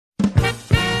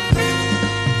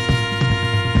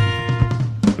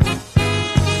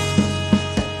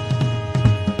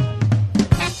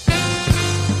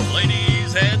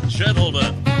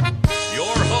gentlemen,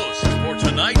 your host for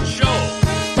tonight's show.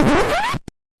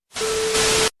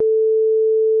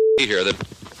 Here,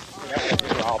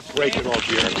 I'll break it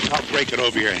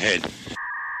over your head.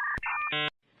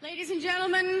 Ladies and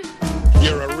gentlemen,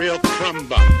 You're a real crumb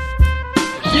bum.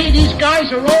 See, these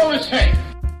guys are all the same.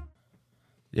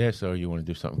 Yeah, so you want to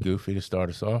do something goofy to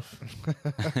start us off?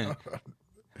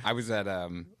 I was at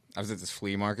this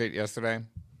flea market yesterday,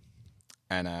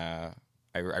 and I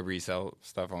resell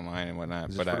stuff online and whatnot.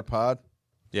 Is it for the pod?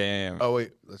 Yeah. Oh,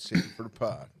 wait. Let's see. For the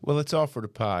pod. Well, it's all for the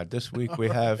pod. This week we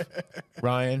have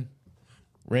Ryan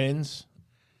Rinz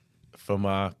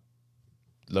from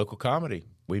local comedy.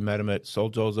 We met him at Soul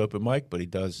Joel's open mic, but he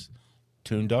does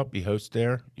Tuned Up. He hosts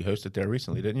there. You hosted there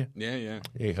recently, didn't you? Yeah. Yeah,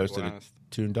 he hosted it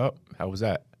Tuned Up. How was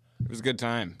that? It was a good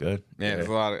time. Good. Yeah, it was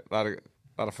a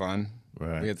lot of fun.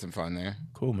 Right. We had some fun there.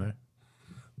 Cool, man.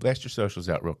 Blast your socials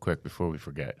out real quick before we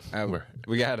forget.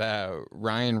 We got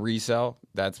Ryan Resell.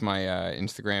 That's my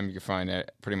Instagram. You can find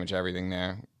pretty much everything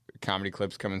there. Comedy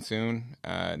clips coming soon.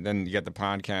 Then you got the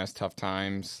podcast, Tough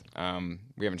Times.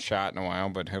 We haven't shot in a while,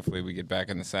 but hopefully we get back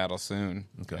in the saddle soon.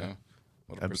 Okay. You know?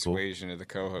 A little persuasion of the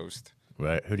co-host.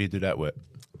 Right. Who do you do that with?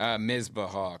 Mizbah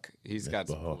Hawk. He's got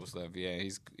some cool stuff. Yeah,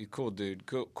 he's a cool dude.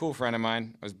 Cool friend of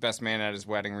mine. I was best man at his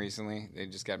wedding recently. They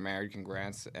just got married.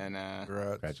 Congrats. And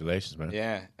congratulations, man.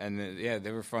 Yeah, and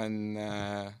they were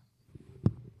fun.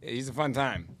 He's a fun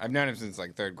time. I've known him since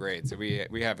like third grade, so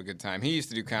we have a good time. He used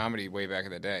to do comedy way back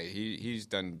in the day. He's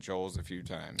done Joel's a few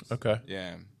times. Okay.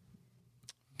 Yeah.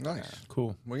 Nice.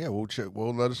 Cool. Well, yeah, we'll check.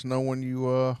 Well, let us know when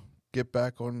you get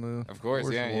back on the. Of course,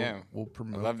 yeah. We'll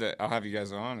promote. I love that. I'll have you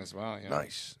guys on as well. You know?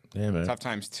 Nice. Yeah, man. Tough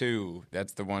Times 2.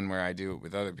 That's the one where I do it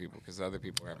with other people because other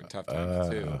people are having tough times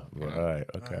too. Right.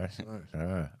 Okay.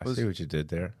 Nice. I see what you did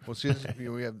there. Well, see,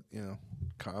 we have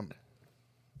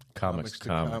Comics.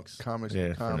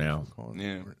 Yeah, for now.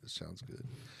 Yeah, it sounds good.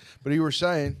 But you were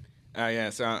saying.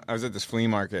 So I was at this flea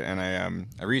market and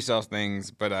I resell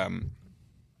things, but I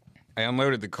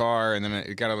unloaded the car and then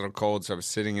it got a little cold, so I was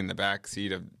sitting in the back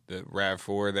seat of the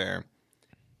RAV4 there,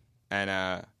 and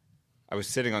I was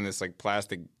sitting on this like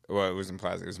plastic. Well, it wasn't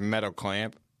plastic; it was metal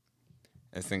clamp.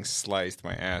 This thing sliced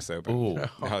my ass open. Ooh.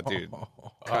 Oh, dude,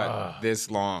 cut this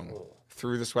long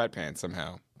through the sweatpants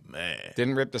somehow. Man,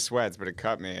 didn't rip the sweats, but it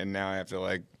cut me, and now I have to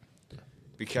like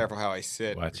be careful how I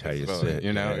sit. Watch how you sit.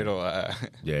 You know, yeah. it'll.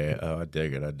 Yeah. Oh, I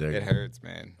dig it. It hurts,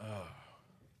 man.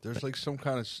 There's like some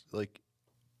kind of like,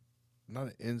 not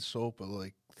an insult, but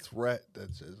like threat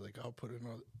that says like I'll put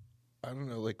another. I don't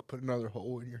know, like put another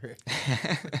hole in your head.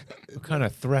 What kind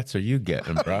of threats are you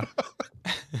getting, bro?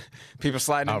 People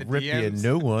sliding I'll into rip DMs. you a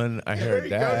new one. I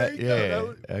heard that.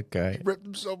 Yeah. Okay. He ripped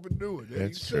himself a new one.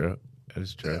 That's true.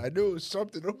 That's true. Yeah, I knew it was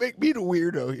something. Don't make me the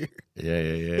weirdo here. Yeah.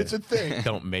 It's a thing.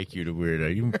 Don't make you the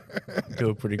weirdo. You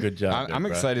do a pretty good job. I'm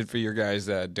excited for your guys'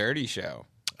 dirty show.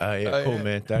 Yeah, cool,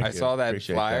 man. Thank you. I saw that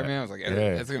Appreciate flyer, that. man. I was like,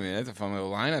 that's a fun little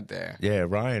lineup there. Yeah,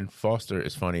 Ryan Foster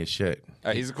is funny as shit.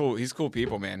 He's cool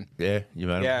people, man. Yeah, you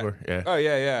met him before? Yeah. Oh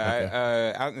yeah.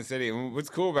 Okay. Out in the city. What's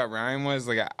cool about Ryan was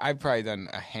like I've probably done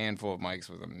a handful of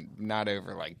mics with him, not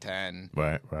over like 10.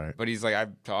 Right. But he's like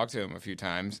I've talked to him a few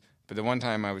times. But the one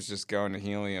time I was just going to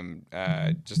Helium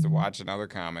just to watch another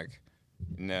comic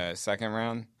in the second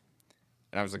round.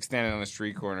 And I was like standing on the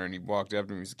street corner, and he walked up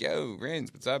to me. He was like, "Yo,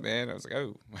 Rinz, what's up, man?" I was like,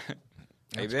 "Oh,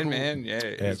 how you been, man?" Yeah,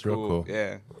 it's real cool.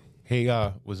 Yeah, he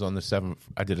was on the 7.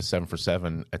 I did a 7 for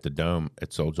 7 at the Dome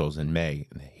at Soul Joel's in May,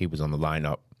 and he was on the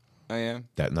lineup. Oh yeah,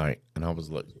 that night, and I was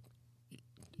like,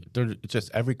 just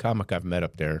every comic I've met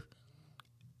up there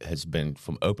has been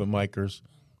from open micers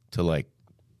to like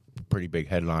pretty big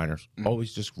headliners.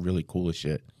 Always just really cool as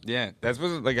shit. Yeah, that's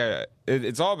what like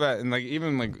it's all about. And like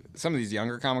even like some of these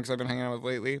younger comics I've been hanging out with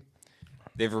lately,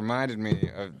 they've reminded me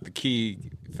of the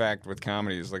key fact with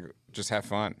comedy is like just have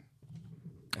fun.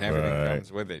 And everything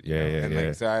comes with it.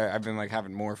 Yeah. So I've been like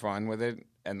having more fun with it,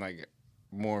 and like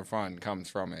more fun comes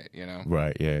from it. You know.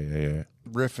 Right. Yeah.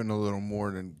 Riffing a little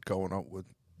more than going up with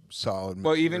solid.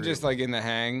 Well, material. even just like in the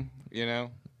hang, you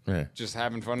know. Yeah. Just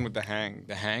having fun with the hang.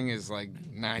 The hang is like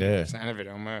 90% of it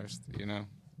almost, you know?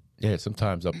 Yeah,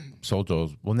 sometimes up Soul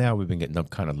Joel's, well, now we've been getting up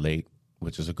kind of late,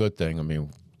 which is a good thing. I mean,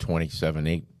 27,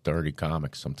 8, 30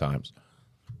 comics sometimes.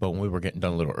 But when we were getting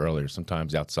done a little earlier,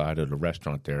 sometimes outside of the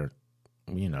restaurant there,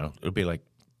 you know, it'll be like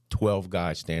 12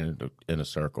 guys standing in a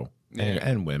circle.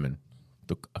 And women,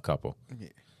 a couple. Yeah.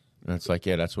 And it's like,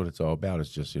 that's what it's all about.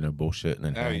 It's just, bullshitting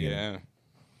and hanging. Yeah.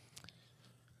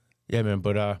 Yeah, man,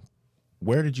 but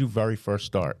where did you very first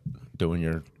start doing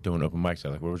open mics?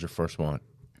 Like, where was your first one?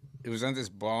 It was at this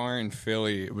bar in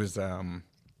Philly. It was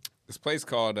this place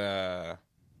called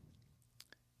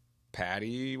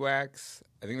Patty Wax.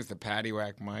 I think it was the Patty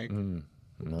Whack mic. I don't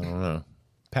know.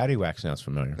 Patty Wax sounds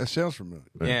familiar. That sounds familiar.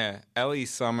 Yeah, Ellie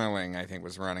Summerling, I think,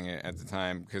 was running it at the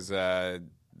time because the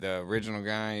original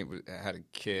guy had a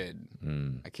kid.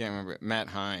 I can't remember. Matt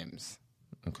Himes.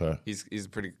 Okay. He's a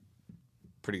pretty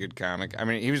good comic. I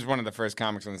mean, he was one of the first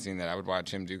comics on the scene that I would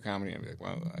watch him do comedy and be like,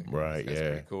 well, Right, that's yeah.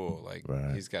 pretty cool. Like,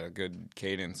 Right. he's got a good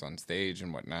cadence on stage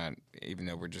and whatnot, even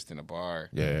though we're just in a bar.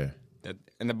 Yeah.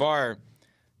 And the bar,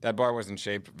 that bar wasn't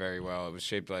shaped very well. It was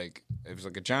shaped like, it was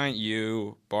like a giant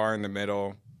U, bar in the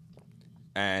middle,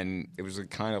 and it was like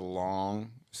kind of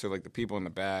long. So, like, the people in the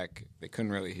back, they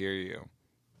couldn't really hear you.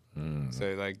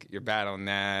 So, like, you're battling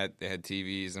that. They had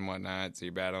TVs and whatnot, so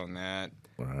you're battling that.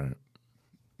 Right.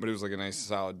 But it was like a nice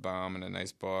solid bomb and a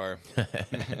nice bar.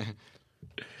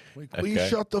 Like, please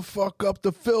shut the fuck up.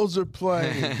 The Phils are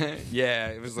playing. Yeah,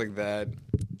 it was like that.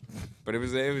 But it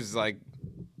was like,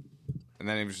 and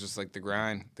then it was just like the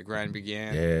grind. The grind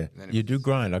began. Yeah. You do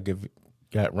grind. I'll give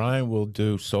Ryan will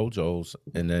do Soul Joel's,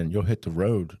 and then you'll hit the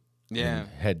road. Yeah. And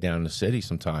head down the city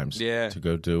sometimes. Yeah. To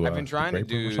go do. I've been trying to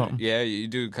Grape Room or do. something. Yeah, you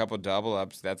do a couple double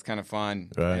ups. That's kind of fun.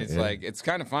 Right, And it's yeah. like it's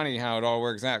kind of funny how it all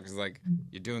works out because like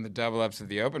you're doing the double ups of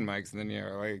the open mics, and then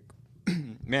you're like,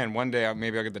 man, one day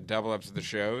maybe I'll get the double ups of the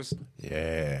shows.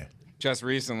 Yeah. Just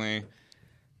recently,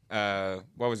 what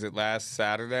was it? Last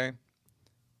Saturday,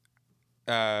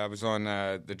 I was on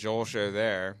the Joel show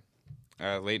there,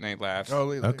 Late Night Laughs. Oh,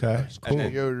 late, Okay, night. cool. Cool.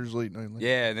 Yoder's late night.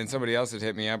 Yeah, and then somebody else had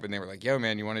hit me up and they were like, yo,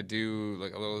 man, you want to do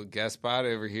like a little guest spot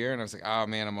over here? And I was like, oh,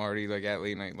 man, I'm already like at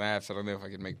Late Night Laughs. I don't know if I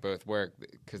could make both work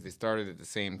because they started at the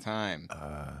same time.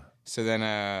 So then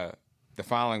the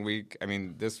following week, I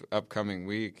mean, this upcoming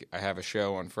week, I have a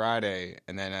show on Friday.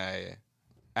 And then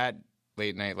at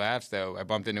Late Night Laughs, though, I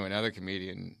bumped into another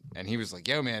comedian and he was like,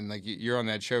 yo, man, like you're on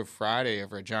that show Friday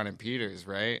over at John and Peter's,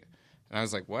 right? And I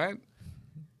was like, what?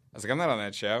 I was like, I'm not on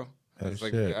that show. I was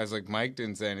like, Mike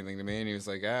didn't say anything to me, and he was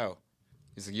like, oh.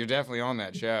 He's like, you're definitely on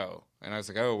that show. And I was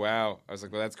like, oh, wow. I was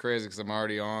like, well, that's crazy because I'm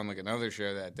already on, like, another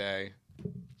show that day.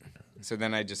 So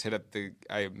then I just hit up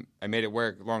I made it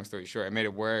work, long story short. I made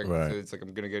it work. Right. So it's like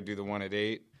I'm going to go do the one at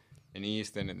 8 in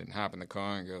Easton and then hop in the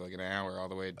car and go, like, an hour all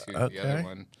the way to the other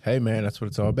one. Hey, man, that's what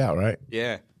it's all about, right?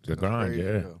 Yeah. The grind,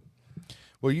 yeah.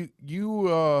 Well,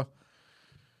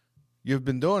 you've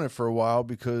been doing it for a while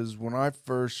because when I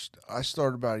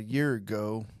started about a year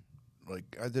ago.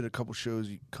 Like I did a couple shows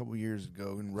a couple years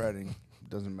ago in Reading.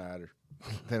 Doesn't matter.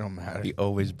 They don't matter. He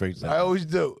always brings that. I always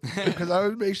do because I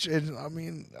always make sure. I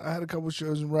mean, I had a couple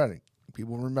shows in Reading.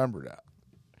 People remember that.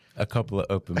 A couple of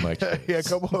open mics. Yeah, a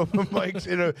couple of open mics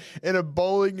in a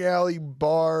bowling alley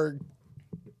bar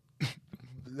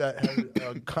that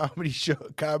had a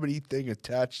comedy thing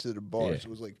attached to the bar. Yeah. So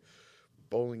it was like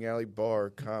bowling alley bar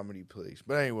comedy place.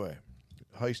 But anyway,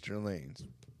 Heister Lanes.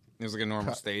 It was like a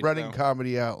normal stage. Reading though.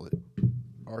 Comedy Outlet,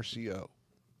 RCO.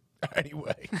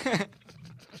 Anyway.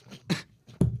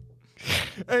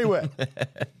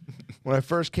 When I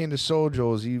first came to Soul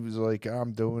Joel's, he was like,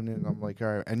 I'm doing it. And I'm like, all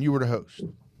right. And you were the host,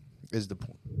 is the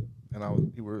point. And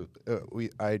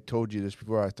I told you this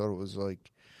before. I thought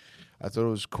it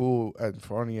was cool and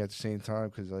funny at the same time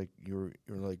because like you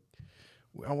were like,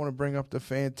 I want to bring up the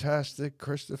fantastic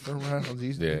Christopher Reynolds.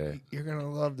 You're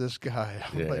gonna love this guy.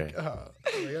 I'm like,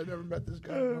 I've never met this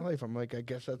guy in my life. I'm like, I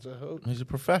guess that's a host. He's a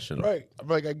professional, Right? I'm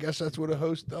like, I guess that's what a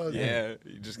host does. Yeah,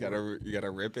 you just gotta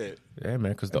rip it. Yeah,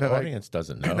 man, because the then audience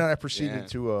doesn't know. And then I proceeded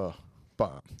to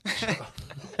bomb.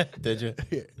 Did you?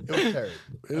 Yeah, it was terrible.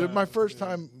 It was my first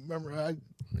time. Remember, I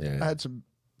had some.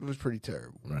 It was pretty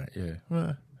terrible. Right. Yeah.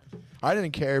 Well, I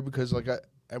didn't care because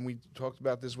and we talked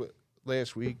about this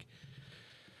last week.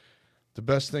 The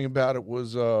best thing about it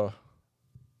was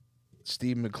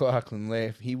Steve McLaughlin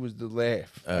laugh. He was the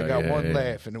laugh. I got one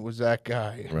laugh, and it was that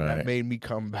guy. And that made me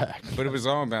come back. But it was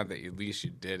all about that. At least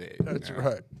you did it. That's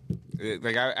right.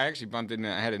 Like I actually bumped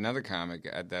into. I had another comic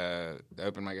at the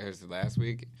open mic I hosted last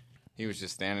week. He was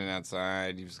just standing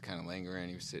outside. He was kind of lingering.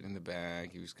 He was sitting in the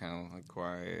back. He was kind of like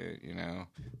quiet, you know.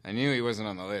 I knew he wasn't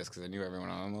on the list because I knew everyone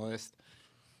on the list.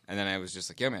 And then I was just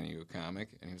like, "Yeah, man, are you a comic?"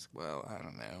 And he was like, "Well, I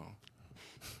don't know."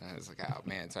 And I was like, oh,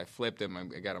 man. So I flipped him. I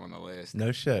got him on the list.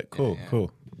 no shit. Cool. Yeah.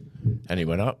 Cool. And he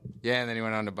went up. Yeah, and then he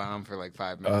went on to bomb for like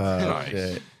 5 minutes.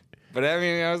 Shit. But I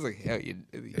mean, I was like, "Hell,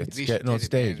 It's getting on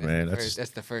stage, man.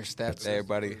 That's the first step there,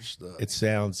 buddy." It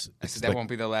sounds. I said that won't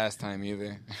be the last time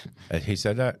either. He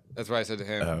said that. That's what I said to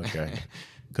him. Oh, okay.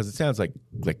 Because it sounds like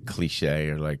cliche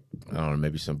or like I don't know,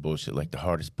 maybe some bullshit. Like the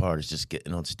hardest part is just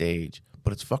getting on stage,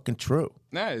 but it's fucking true.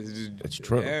 No, It's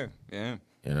true. Yeah.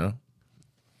 You know.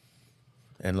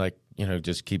 And like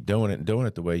just keep doing it and doing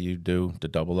it the way you do the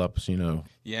double ups.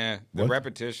 Yeah, the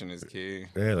repetition is key.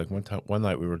 Yeah, like one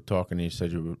night we were talking, and you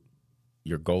said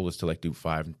your goal is to like do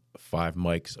five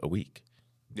mics a week.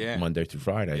 Yeah, Monday through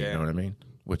Friday. Yeah. You know what I mean?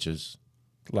 Which is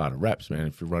a lot of reps, man.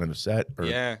 If you're running a set or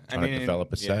trying to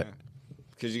develop a set,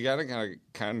 because you got to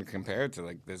kind of compare it to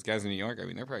like those guys in New York. I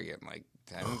mean, they're probably getting like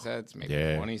 10 sets,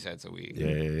 maybe 20 sets a week.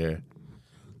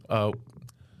 Yeah.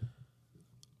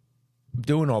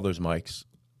 Doing all those mics,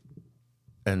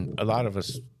 and a lot of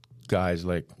us guys,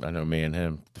 like I know me and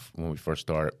him, when we first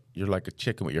started, you're like a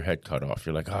chicken with your head cut off.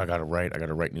 You're like, I gotta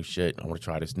write new shit. I want to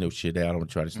try this new shit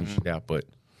out. But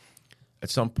at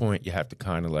some point, you have to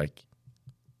kind of like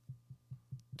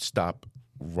stop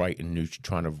writing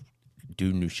trying to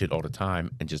do new shit all the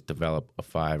time, and just develop a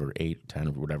 5 or 8 or 10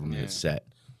 or whatever minute set.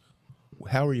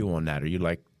 How are you on that? Are you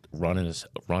like running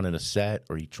a set,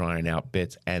 or are you trying out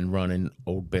bits and running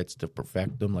old bits to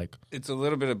perfect them? Like, it's a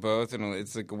little bit of both, and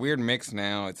it's like a weird mix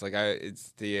now. It's like I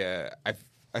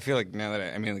feel like now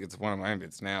that like it's one of my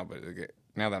bits now, but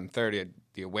now that I'm 30,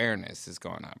 the awareness is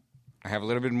going up. I have a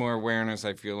little bit more awareness,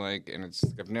 I feel like, and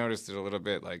I've noticed it a little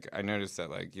bit. Like I noticed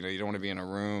that like you don't want to be in a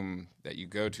room that you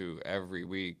go to every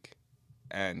week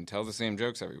and tell the same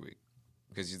jokes every week.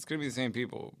 Because it's going to be the same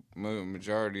people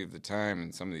majority of the time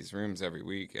in some of these rooms every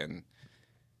week, and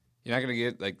you're not going to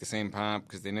get like the same pop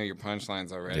because they know your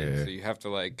punchlines already. Yeah. So you have to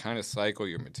like kind of cycle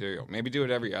your material. Maybe do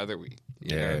it every other week.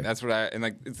 Yeah, that's what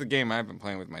it's the game I've been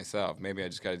playing with myself. Maybe I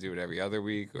just got to do it every other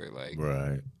week or like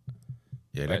right.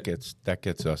 Yeah, that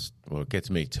gets us. Well, it gets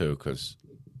me too, because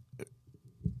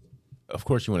of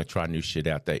course you want to try new shit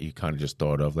out that you kind of just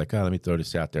thought of, like, let me throw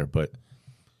this out there, but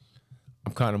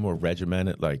I'm kind of more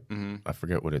regimented. Like, I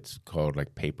forget what it's called,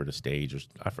 like paper to stage, or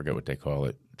I forget what they call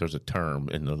it. There's a term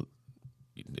in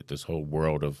this whole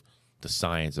world of the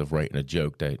science of writing a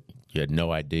joke that you had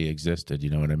no idea existed. You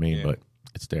know what I mean? Yeah. But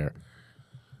it's there.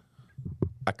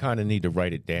 I kind of need to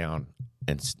write it down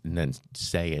and then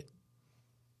say it,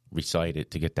 recite it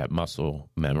to get that muscle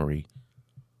memory.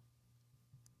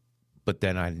 But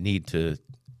then I'm getting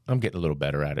a little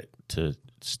better at it, to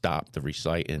stop the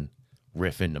reciting,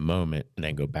 riff in the moment, and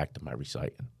then go back to my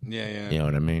reciting. Yeah. You know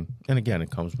what I mean? And again, it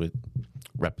comes with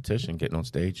repetition, getting on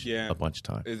stage a bunch of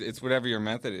times. It's whatever your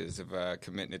method is of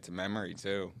committing it to memory,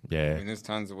 too. Yeah. I mean, there's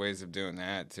tons of ways of doing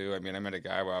that, too. I mean, I met a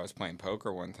guy while I was playing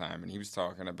poker one time, and he was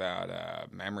talking about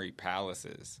memory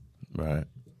palaces. Right.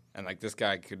 And, like, this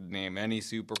guy could name any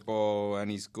Super Bowl,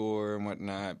 any score, and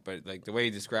whatnot. But, like, the way he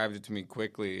described it to me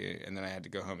quickly, and then I had to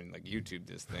go home and, like, YouTube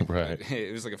this thing. Right. But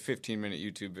it was like a 15-minute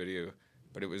YouTube video.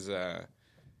 But it was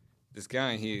this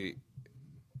guy, he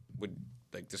would,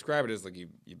 like, describe it as, like, you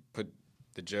put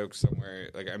the joke somewhere.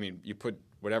 Like, I mean, you put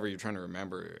whatever you're trying to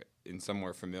remember in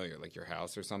somewhere familiar, like your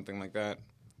house or something like that.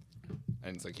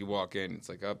 And it's like you walk in, it's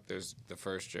like, there's the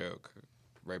first joke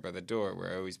right by the door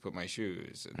where I always put my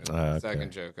shoes. And the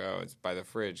second joke, it's by the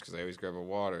fridge because I always grab a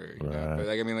water. You know? But,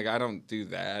 like, I mean, like, I don't do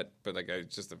that. But, like,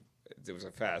 it was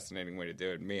a fascinating way to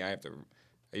do it. Me, I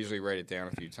usually write it down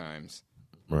a few times.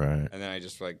 Right. And then I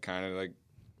just, like, kind of, like,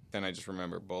 then I just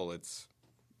remember bullets.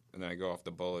 And then I go off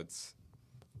the bullets.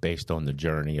 Based on the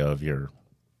journey of your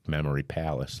memory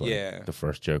palace. Like, the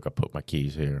first joke, I put my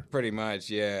keys here. Pretty much,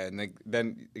 yeah. And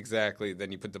then exactly,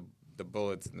 then you put the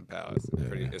bullets in the palace,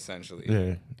 pretty essentially.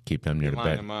 Yeah. Keep them near the bed.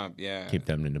 Line them up, yeah. Keep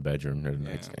them in the bedroom near the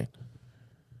nightstand.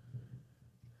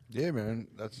 Yeah, man.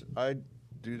 I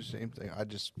do the same thing. I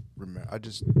just been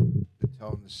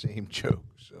telling the same joke.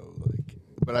 So like,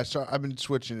 but I've been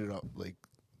switching it up. Like,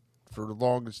 for the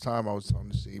longest time, I was telling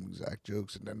the same exact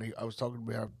jokes, and then I was talking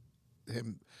about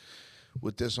him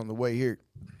with this on the way here.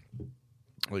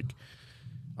 Like,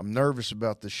 I'm nervous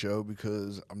about the show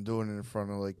because I'm doing it in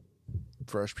front of like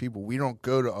fresh people. We don't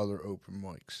go to other open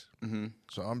mics,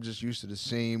 so I'm just used to the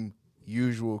same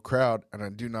usual crowd, and I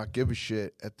do not give a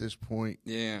shit at this point.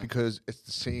 Yeah, because it's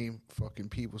the same fucking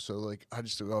people. So like, I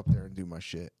just go up there and do my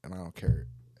shit, and I don't care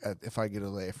if I get a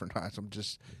laugh or not. I'm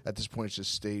just at this point, it's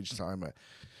just stage time.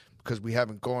 Because we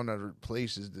haven't gone other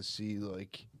places to see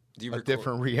like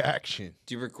different reaction.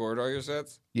 Do you record all your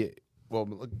sets? Yeah. Well,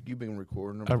 look, you've been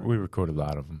recording them. We record a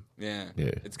lot of them. Yeah.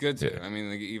 It's good to. I mean,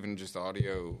 like, even just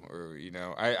audio, or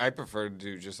I prefer to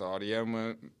do just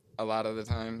audio a lot of the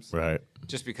times. Right.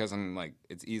 Just because I'm like,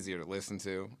 it's easier to listen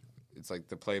to. It's like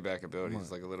the playback ability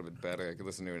is like a little bit better. I could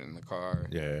listen to it in the car.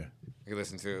 Yeah. I could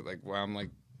listen to it like while I'm like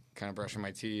kind of brushing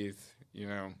my teeth.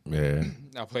 Yeah.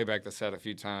 I'll play back the set a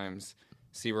few times.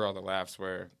 See where all the laughs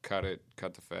were, cut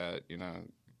the fat,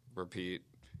 repeat.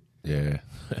 Yeah.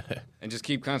 And just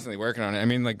keep constantly working on it. I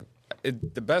mean, like,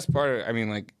 the best part, I mean,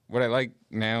 like, what I like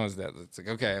now is that it's like,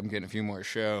 okay, I'm getting a few more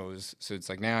shows. So it's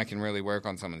like now I can really work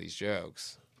on some of these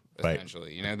jokes, essentially.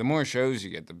 Right. You know, the more shows you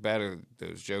get, the better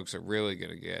those jokes are really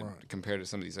going to get compared to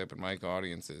some of these open mic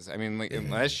audiences. I mean, like,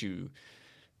 unless you,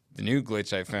 the new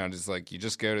glitch I found is like you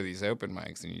just go to these open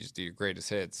mics and you just do your greatest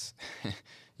hits.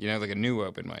 You know, like a new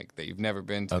open mic that you've never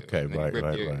been to. Okay,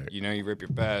 right. You know, you rip your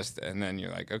best, and then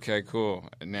you're like, okay, cool.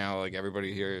 And now, like,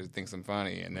 everybody here thinks I'm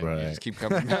funny, and then you just keep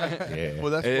coming back. Well,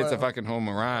 that's it's a fucking whole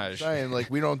mirage. I'm saying, like,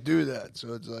 we don't do that,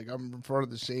 so it's like I'm in front of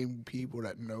the same people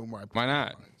that know my. Why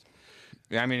not?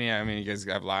 Yeah, I mean, you guys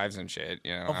have lives and shit.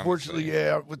 You know, unfortunately,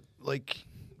 with like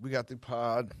we got the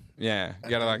pod. Yeah,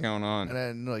 you got a lot going on, and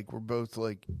then like we're both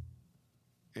like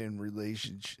in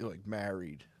relationship, like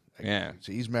married. Yeah.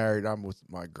 So he's married. I'm with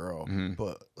my girl,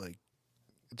 but like,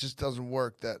 it just doesn't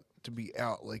work that to be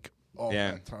out like all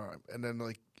that time. And then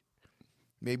like,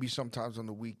 maybe sometimes on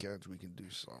the weekends we can do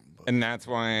something. But. And that's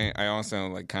why I also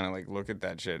like kind of like look at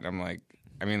that shit. I'm like,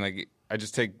 I mean, like I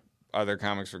just take other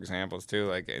comics for examples too.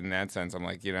 Like in that sense, I'm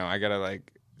like, you know, I gotta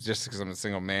like just because I'm a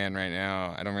single man right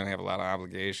now, I don't really have a lot of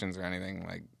obligations or anything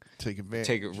like. Take advantage.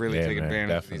 Take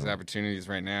advantage of these opportunities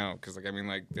right now because, like, I mean,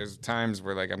 like, there's times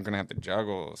where like I'm gonna have to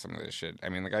juggle some of this shit. I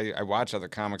mean, like, I watch other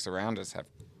comics around us have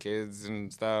kids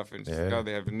and stuff, and just like, oh,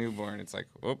 they have a newborn. It's like,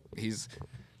 oh, he's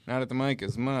not at the mic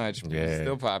as much, but he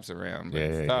still pops around. But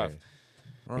it's tough.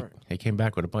 All right. He came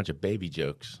back with a bunch of baby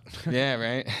jokes. Yeah,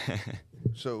 right.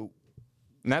 So,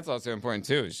 and that's also important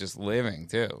too. It's just living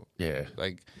too. Yeah,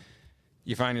 like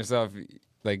you find yourself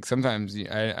like sometimes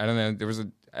I don't know. There was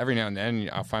every now and then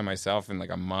I'll find myself in like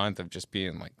a month of just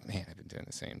being like, man, I've been doing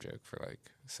the same joke for like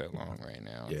so long right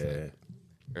now. It's like,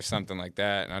 or something like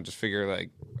that. And I'll just figure like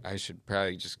I should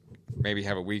probably just maybe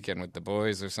have a weekend with the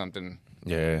boys or something.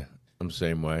 Yeah, I'm the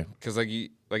same way. Because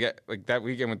like that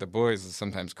weekend with the boys is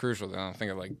sometimes crucial. Then I'll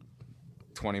think of like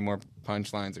 20 more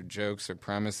punchlines or jokes or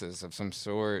premises of some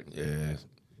sort. Yeah.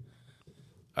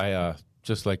 I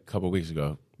just like a couple of weeks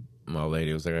ago, my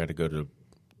lady was there. I had to go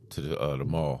to the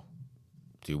mall.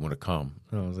 Do you want to come?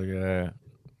 And I was like, yeah.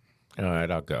 All right,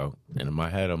 I'll go. And in my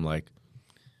head, I'm like,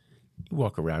 you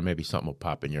walk around, maybe something will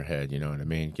pop in your head. You know what I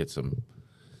mean?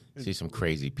 See some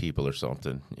crazy people or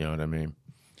something. You know what I mean?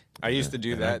 I used to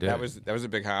do that. That was a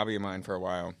big hobby of mine for a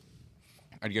while.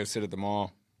 I'd go sit at the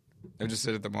mall. I'd just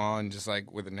sit at the mall and just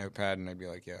like with a notepad, and I'd be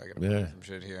like, yeah, I gotta put some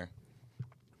shit here.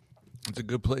 It's a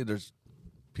good play. There's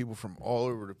people from all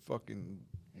over the fucking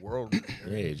world.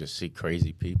 Yeah, you just see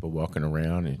crazy people walking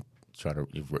around and you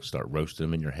start roasting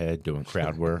them in your head, doing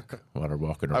crowd work while they're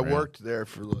walking around. I worked there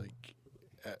for like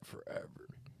forever.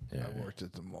 Yeah. I worked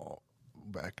at the mall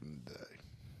back in the day.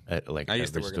 I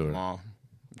used to work at the mall,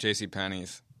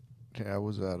 JCPenney's. Yeah, I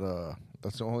was at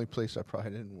that's the only place I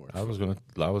probably didn't work. I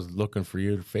was looking for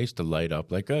your face to light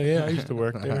up. Like, oh yeah, I used to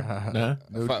work there. Nah?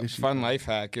 Fun life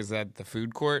hack is that the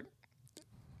food court,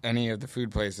 any of the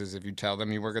food places, if you tell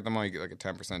them you work at the mall, you get like a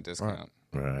 10% discount.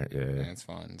 Right, yeah. It's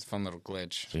fun. It's a fun little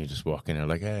glitch. So you just walk in there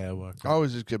like, hey, I work. I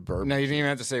always just get bourbon. No, you didn't even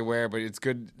have to say where, but it's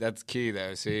good. That's key,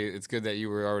 though. See, it's good that you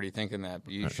were already thinking that.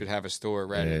 But you should have a store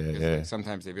ready. Yeah. Like,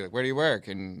 sometimes they'd be like, where do you work?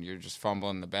 And you're just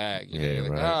fumbling the bag. You know, you're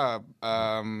like,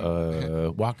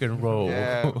 walk and roll.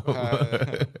 Yeah,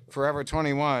 Forever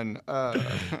 21.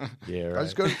 Yeah,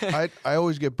 right. I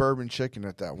always get bourbon chicken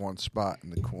at that one spot in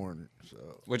the corner.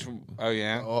 So which? Oh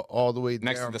yeah, all the way down.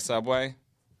 Next to the Subway.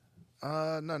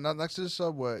 No, not next to the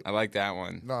Subway. I like that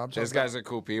one. No, those guys are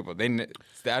cool people. I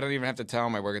don't even have to tell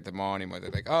them I work at the mall anymore.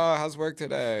 They're like, "Oh, how's work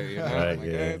today?" You know? Right, I'm like,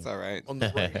 it's all right. On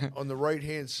the right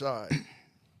hand side,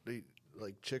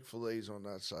 like Chick-fil-A's on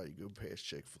that side. You go past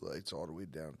Chick-fil-A, it's all the way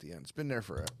down at the end. It's been there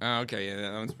forever. Oh, okay, yeah,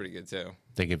 that one's pretty good too.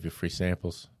 They give you free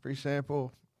samples. Free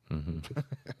sample. Mm-hmm.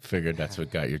 Figured that's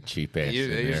what got your cheap ass.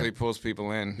 It usually pulls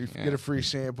people in. You get a free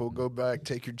sample, go back,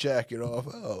 take your jacket off.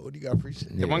 Oh, what do you got free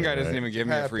sample? The one guy doesn't even give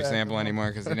me a free sample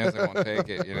anymore because he knows I won't take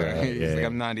it. You know, he's like,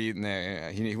 I'm not eating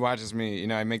there. He watches me. You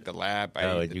know, I make the lap.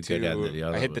 I eat the two.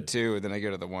 I hit the two, and then I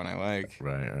go to the one I like.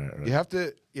 Right. You have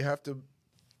to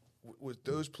with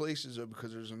those places though,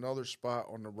 because there's another spot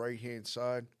on the right hand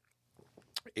side,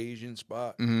 Asian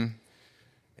spot, and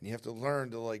you have to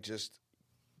learn to like just.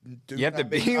 You have to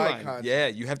beeline. Yeah,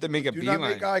 you have to make a beeline. Do not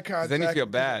make eye contact. Then you feel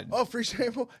bad. Oh, free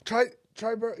sample. Try.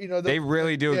 You know they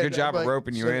really do a good job of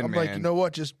roping you in, I'm man. like, you know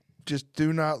what? Just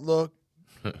do not look.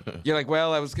 You're like,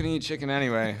 well, I was gonna eat chicken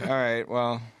anyway. All right,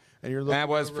 well, and you're that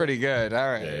was pretty good.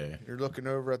 All right, you're looking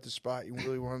over at the spot you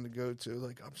really wanted to go to.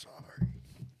 Like, I'm sorry.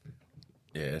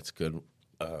 Yeah, it's good.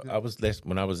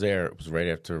 When I was there, it was right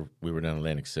after we were down in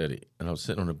Atlantic City, and I was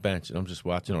sitting on a bench, and I'm just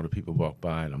watching all the people walk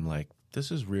by, and I'm like,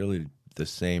 this is really the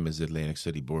same as Atlantic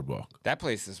City Boardwalk. That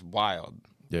place is wild.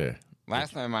 Yeah.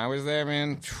 Last time I was there,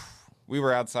 man, we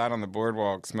were outside on the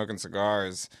boardwalk smoking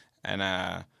cigars, and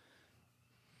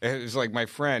it was like my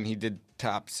friend. He did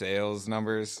top sales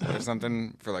numbers or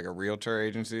something for like a realtor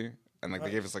agency, and like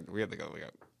they gave us like we had like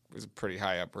it was a pretty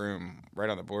high up room right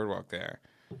on the boardwalk there,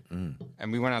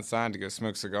 and we went outside to go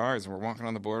smoke cigars, and we're walking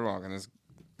on the boardwalk, and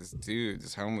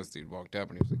this homeless dude walked up,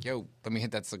 and he was like, "Yo, let me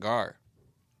hit that cigar."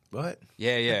 What?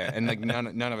 Yeah, and like none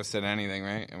of us said anything,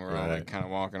 right? And we're all like kind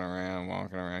of walking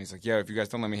around. He's like, "Yo, if you guys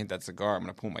don't let me hit that cigar, I'm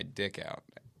gonna pull my dick out."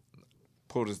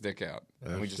 Pulled his dick out,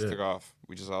 and we just took off.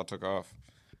 We just all took off.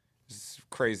 It's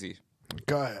crazy.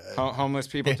 Go ahead. Homeless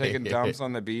people taking dumps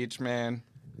on the beach, man.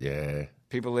 Yeah.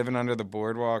 People living under the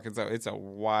boardwalk. It's a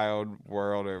wild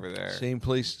world over there. Same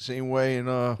place, same way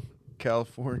in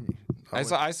California. I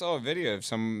saw a video of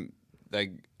some.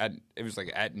 It was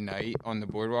like at night on the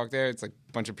boardwalk there. It's like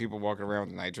a bunch of people walking around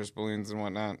with nitrous balloons and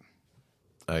whatnot.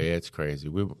 Oh yeah, it's crazy.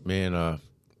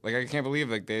 Like I can't believe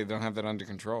like they don't have that under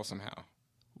control somehow.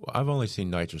 Well, I've only seen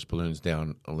nitrous balloons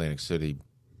down Atlantic City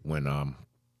when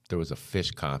there was a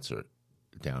Fish concert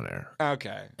down there.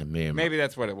 Okay, And maybe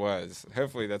that's what it was.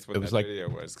 Hopefully that's what It was that like- video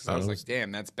was. Because I was like,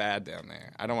 damn, that's bad down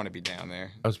there. I don't want to be down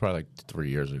there. That was probably like 3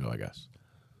 years ago, I guess.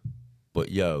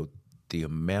 But yo, the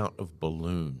amount of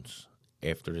balloons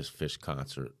after this Fish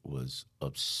concert was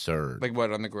absurd. Like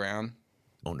what, on the ground?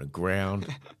 On the ground,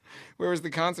 it Where was the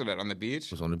concert at? On the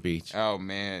beach? was on the beach. Oh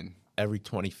man. Every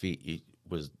 20 feet,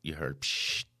 you heard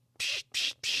psh, psh,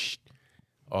 psh, psh,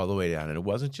 all the way down. And it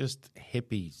wasn't just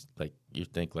hippies, like you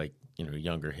think, like,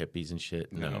 younger hippies and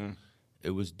shit. No.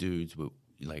 It was dudes with,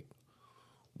 like,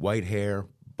 white hair,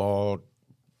 bald,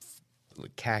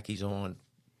 like, khakis on,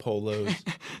 polos.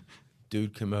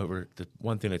 Dude came over. The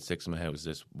one thing that sticks in my head was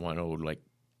this one old, like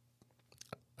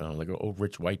an old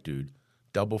rich white dude,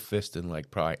 double fisting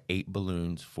like probably 8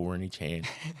 balloons, 4 in each hand.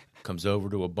 Comes over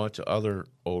to a bunch of other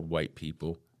old white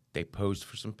people. They posed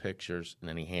for some pictures, and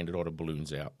then he handed all the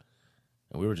balloons out.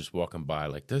 And we were just walking by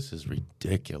like, this is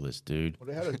ridiculous, dude. Well,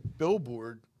 they had a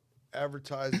billboard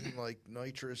advertising like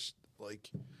nitrous, like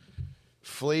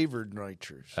flavored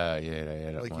nitrous. Yeah, they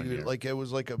had Like one you, here. like it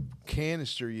was like a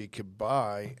canister you could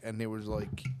buy, and it was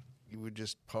like you would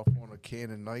just puff on a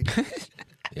can of nitrous.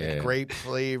 Yeah. Grape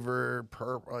flavor,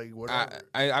 purple, like whatever.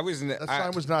 I was That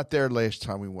sign was not there last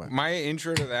time we went. My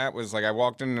intro to that was like I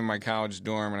walked into my college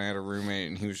dorm and I had a roommate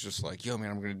and he was just like, "Yo, man,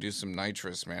 I'm gonna do some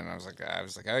nitrous, man." And I was like,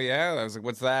 "Oh yeah." I was like,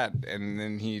 "What's that?" And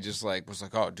then he just like was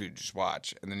like, "Oh, dude, just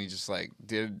watch." And then he just like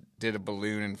did a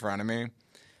balloon in front of me,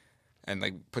 and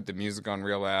like put the music on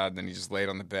real loud. And then he just laid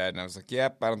on the bed and I was like,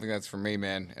 "Yep, I don't think that's for me,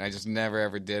 man." And I just never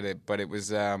ever did it, but it was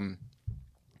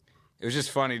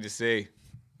just funny to see.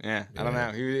 Yeah, I don't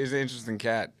know. He was an interesting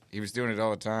cat. He was doing it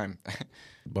all the time.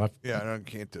 But Yeah, I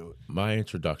can't do it. my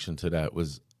introduction to that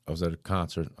was I was at a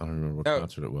concert. I don't remember what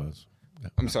concert it was.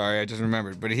 I'm sorry, I just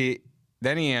remembered. But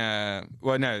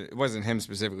well, no, it wasn't him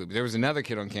specifically, but there was another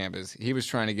kid on campus. He was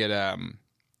trying to get,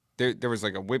 there was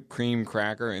like a whipped cream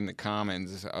cracker in the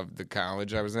commons of the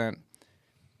college I was at.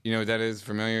 You know what that is?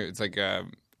 Familiar? It's like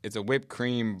it's a whipped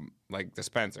cream, like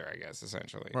dispenser, I guess,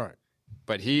 essentially. Right.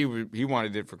 But he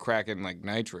wanted it for cracking like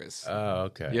nitrous. Oh,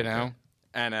 okay. You know?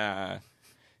 And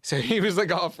so he was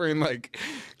like offering like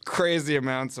crazy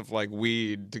amounts of like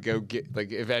weed to go get,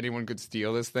 like if anyone could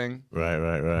steal this thing.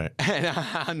 Right. And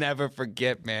I'll never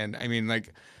forget, man. I mean,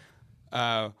 like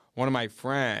one of my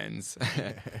friends,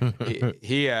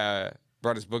 he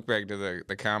brought his book bag to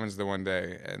the Commons the one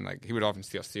day, and like he would often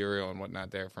steal cereal and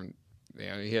whatnot there from. You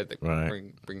know, he had to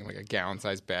bring like a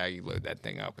gallon-sized bag. He load that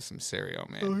thing up with some cereal,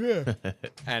 man. Oh yeah.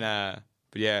 And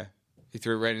but yeah, he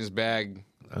threw it right in his bag.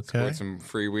 Okay. Scored some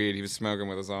free weed. He was smoking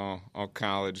with us all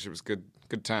college. It was good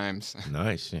times.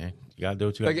 Nice, man. You gotta do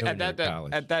what you gotta Like do at when you're in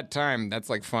college. at that time, that's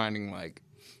like finding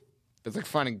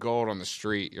gold on the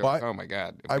street. You're Well, like, oh my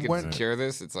god, if I we went- can secure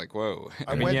this. It's like, whoa.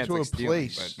 I mean, went yeah, it's to like a stealing,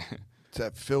 place but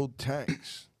that filled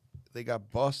tanks. They got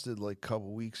busted like a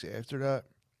couple weeks after that.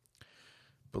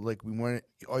 But like we went,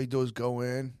 all you do is go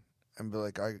in and be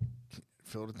like, I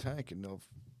fill the tank, and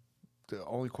the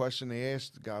only question they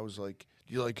asked the guy was like,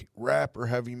 "Do you like rap or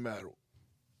heavy metal?"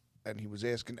 And he was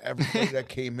asking everybody that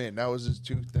came in. That was his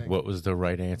 2 things. What was the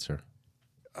right answer?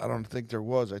 I don't think there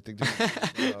was. I think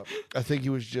I think he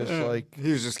was just like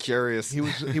he was just curious. he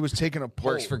was taking a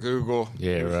poll. Works for Google.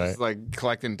 Yeah, He was right. just, like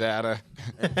collecting data.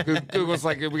 Google's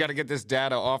like, we got to get this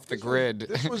data off the grid.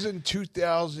 This was in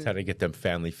 2000. How to get them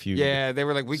Family Feud? Yeah, they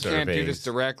were like, we can't do this Surveys.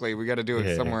 directly. We got to do it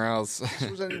Yeah. somewhere else. This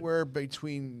was anywhere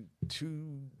between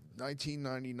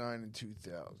 1999 and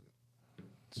 2000.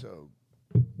 So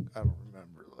I don't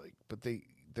remember. Like, but then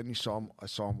I saw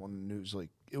him on the news like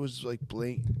it was like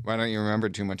blatant. Why don't you remember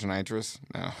too much nitrous?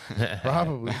 No.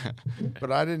 Probably,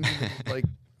 but I didn't even, like.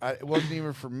 It wasn't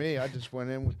even for me. I just went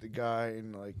in with the guy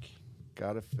and like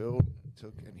got it filled.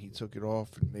 He took it off,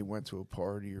 and they went to a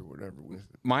party or whatever with it.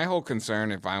 My whole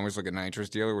concern, if I was like a nitrous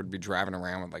dealer, would be driving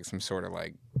around with like some sort of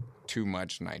like too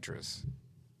much nitrous.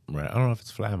 Right. I don't know if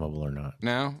it's flammable or not.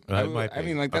 No, It might I be.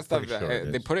 mean, like that I'm stuff. pretty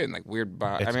sure They put it in like weird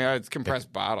bottles. I mean, it's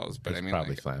compressed bottles, but it's I mean,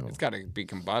 probably like, flammable. it's got to be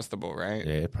combustible, right?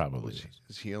 Yeah, it probably is.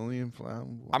 Is helium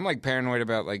flammable? I'm like paranoid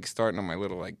about like starting on my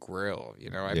little like grill. You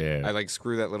know, I like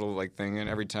screw that little like thing in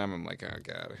every time. I'm like, oh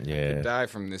god, I could die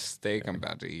from this steak I'm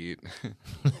about to eat.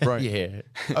 Right. Yeah.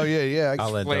 Oh yeah.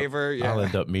 I'll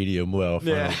end up medium well if I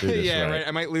Yeah, don't do this yeah, right. right.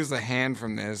 I might lose a hand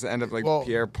from this. End up like Well,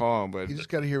 Pierre Paul, but You just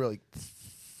got to hear like.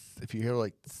 If you hear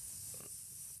like.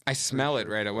 I smell it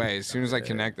right away as soon as I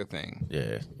connect the thing.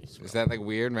 Yeah. Is that like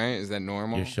weird, right? Is that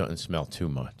normal? You shouldn't smell too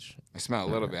much. I smell a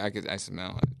little bit. I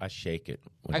smell it. I shake it.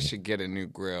 I should get a new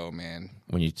grill, man.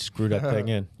 When you screw that thing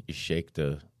in, you shake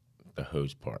the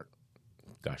hose part.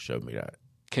 Guy showed me that.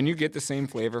 Can you get the same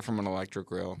flavor from an electric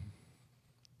grill?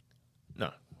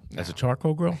 No. As a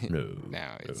charcoal grill? No. No,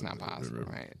 it's not possible,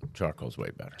 right? Charcoal's way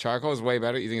better. Charcoal is way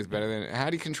better. You think it's better than? How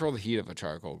do you control the heat of a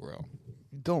charcoal grill?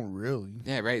 You don't really.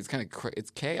 Yeah, right. It's kind of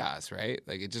it's chaos, right?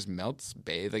 Like it just melts.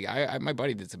 Like my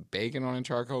buddy did some bacon on a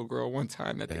charcoal grill one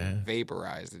time. That thing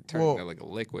vaporized. It turned into like a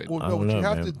liquid. Well, I no. don't What you know,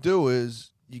 have man. to do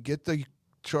is you get the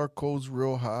charcoals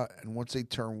real hot, and once they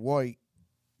turn white,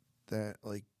 then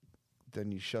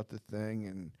you shut the thing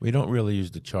and. We don't really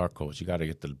use the charcoals. You got to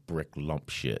get the brick lump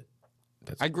shit.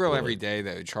 That's I grill good. every day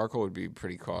though. Charcoal would be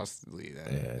pretty costly. That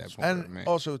point for And me.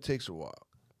 also, it takes a while.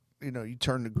 You know, you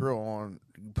turn the grill on,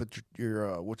 you put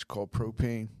your what's called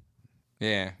propane.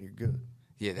 Yeah, You're good.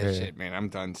 yeah, that shit, man. I'm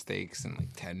done steaks in like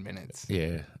 10 minutes.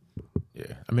 Yeah.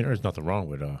 Yeah. I mean, there's nothing wrong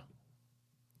with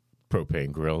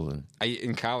propane grill and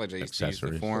In college, I used to use the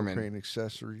Accessories. Foreman. Propane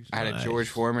accessories. I had a George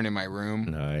Foreman in my room.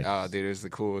 Nice. Oh, dude, it was the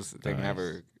coolest thing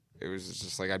ever. It was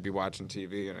just like I'd be watching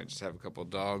TV and I'd just have a couple of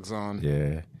dogs on,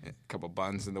 yeah. a couple of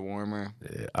buns in the warmer.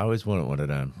 Yeah. I always wanted one of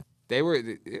them. They were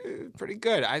pretty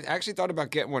good. I actually thought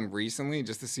about getting one recently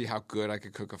just to see how good I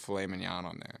could cook a filet mignon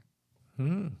on there.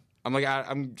 I'm like,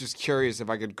 I'm just curious if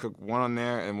I could cook one on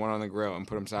there and one on the grill and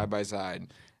put them side by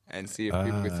side and see if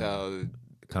people could tell which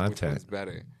Content. one's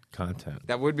better. Content.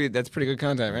 That's pretty good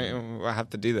content, right? I'll have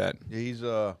to do that.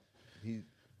 Yeah,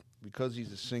 because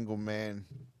he's a single man,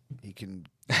 he can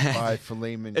buy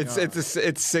filet mignon.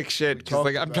 It's sick shit. 'Cause,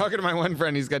 like I'm talking to my one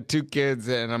friend, he's got 2 kids,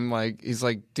 and he's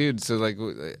like, dude, so like,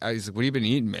 he's like, what have you been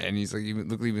eating, man? He's like, you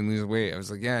look like you've been losing weight. I was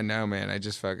like, yeah, no, man,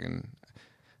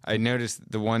 I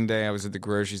noticed the one day I was at the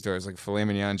grocery store, I was like, filet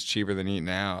mignon's cheaper than eating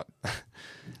out.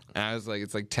 And I was like,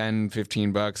 it's like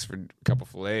 $10-15 for a couple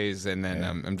fillets, and then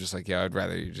I'm just like, yeah, I'd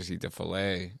rather you just eat the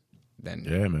fillet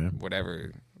than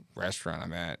whatever restaurant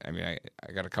I'm at. I mean,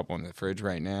 I got a couple in the fridge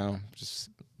right now, just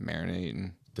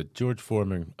marinating. The George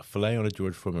Foreman filet on a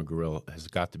George Foreman grill has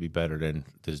got to be better than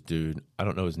this dude. I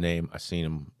don't know his name. I seen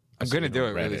him. I'm going to do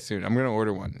it really soon. I'm going to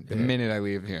order one. The minute I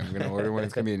leave here, I'm going to order one.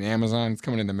 It's going to be in Amazon. It's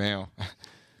coming in the mail.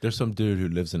 There's some dude who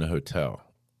lives in a hotel,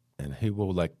 and he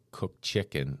will like cook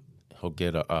chicken. He'll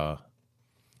get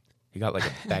he got like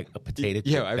a bag, a potato chip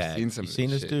Yeah, I've bag. seen some You of seen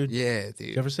this this shit. dude? Yeah, dude.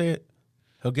 You ever see it?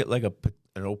 He'll get like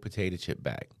an old potato chip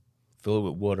bag, fill it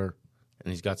with water,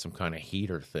 and he's got some kind of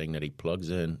heater thing that he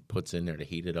plugs in, puts in there to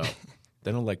heat it up.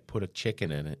 Then he'll like put a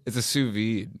chicken in it. It's a sous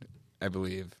vide, I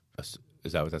believe.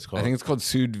 Is that what that's called? I think it's called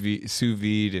sous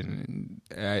vide, and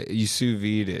you sous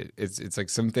vide it. It's like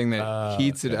something that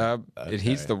heats it up. Okay. It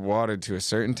heats the water to a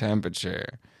certain temperature.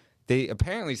 They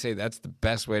apparently say that's the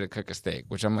best way to cook a steak,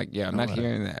 which I'm like, yeah, I'm not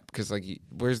hearing that because like,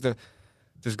 there's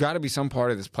got to be some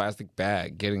part of this plastic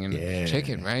bag getting in the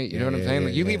chicken, right? You know what I'm saying?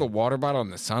 Like you leave a water bottle in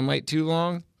the sunlight too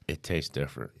long, it tastes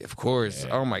different. of course.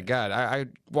 Oh my God, I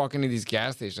walk into these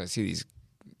gas stations, I see these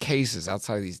cases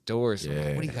outside of these doors. I'm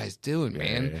like, what are you guys doing,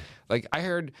 man? Like I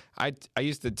heard, I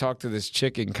used to talk to this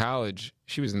chick in college.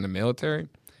 She was in the military.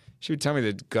 She would tell me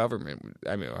the government.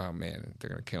 I mean, oh man, they're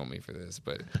gonna kill me for this,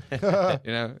 but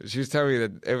you know, she was telling me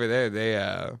that over there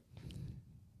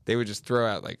they would just throw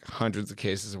out like hundreds of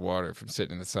cases of water from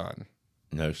sitting in the sun.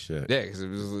 No shit. Yeah, because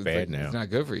it's bad like, now. it's not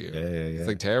good for you. Yeah. It's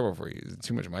like terrible for you.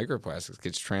 Too much microplastics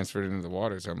gets transferred into the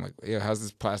water. So I'm like, yeah, how's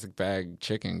this plastic bag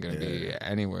chicken gonna be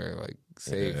anywhere like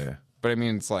safe? Yeah. But I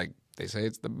mean, it's like they say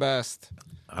it's the best.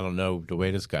 I don't know the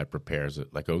way this guy prepares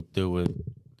it. Like he'll do it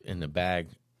in the bag,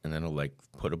 and then he'll like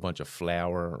put a bunch of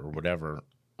flour or whatever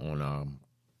on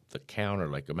the counter.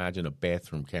 Like imagine a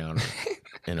bathroom counter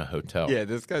in a hotel. Yeah,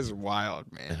 this guy's wild,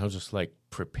 And man. he'll just like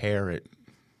prepare it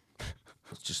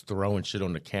just throwing shit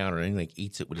on the counter, and he like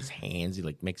eats it with his hands. He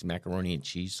like makes macaroni and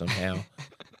cheese somehow.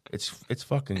 It's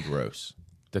fucking gross.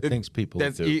 The things people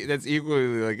do. That's equally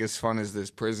like as fun as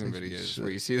this prison videos where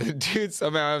you see the dude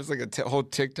somehow has like a whole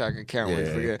TikTok account. Where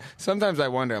it's like sometimes I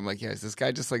wonder, I'm like, is this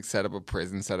guy just like set up a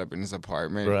prison setup in his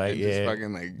apartment? Right, and just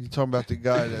fucking like You talking about the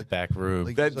guy that back room.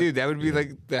 Like, that dude? That would be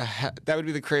like that would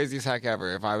be the craziest hack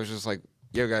ever. If I was just like,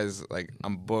 yo guys, like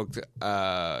I'm booked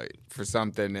for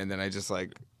something, and then I just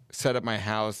like set up my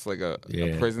house like a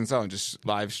prison cell and just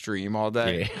live stream all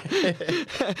day.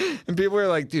 And people are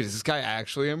like, dude, is this guy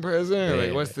actually in prison? Or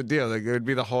like, what's the deal? Like, it would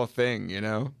be the whole thing, you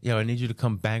know? Yo, I need you to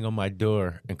come bang on my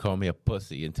door and call me a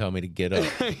pussy and tell me to get up.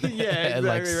 At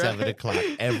like 7 o'clock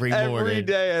every morning. Every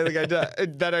day. I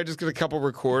think then I just get a couple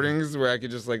recordings where I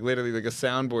could just like literally like a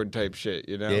soundboard type shit,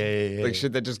 you know? Yeah. Like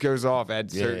shit that just goes off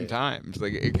at certain times.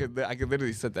 Like I could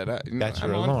literally set that up. You know, That's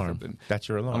your alarm. That's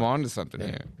your alarm. I'm on to something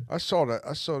here. I saw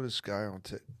this guy on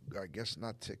I guess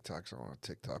not TikTok's on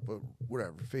TikTok, but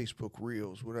whatever, Facebook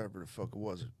Reels, whatever the fuck it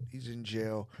was. He's in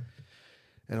jail,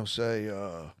 and he'll say,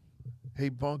 "Hey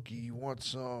Bunky, you want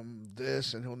some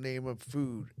this?" And he'll name up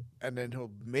food, and then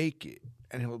he'll make it,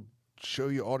 and he'll show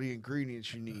you all the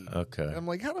ingredients you need. Okay. And I'm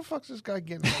like, how the fuck's this guy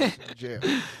getting out of jail?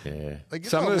 Yeah. Like, it's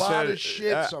Some a of the lot shit- of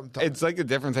shit sometimes. It's like a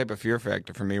different type of fear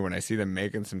factor for me when I see them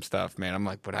making some stuff, man. I'm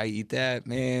like, would I eat that,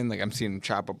 man? Like, I'm seeing him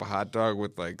chop up a hot dog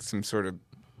with like some sort of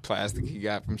plastic he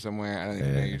got from somewhere. I don't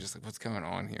even know. You're just like, what's going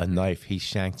on here? A knife he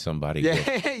shanked somebody with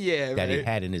that he right.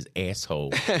 had in his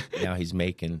asshole. Now he's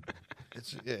making.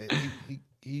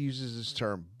 He uses this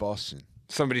term "bussing."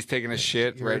 Somebody's taking a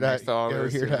shit You right heard next that? to all You ever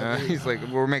this. hear You know? that? He's like,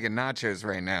 we're making nachos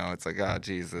right now. It's like, oh,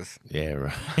 Jesus. Yeah,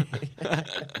 right.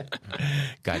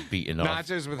 Got beaten off.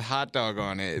 Nachos with hot dog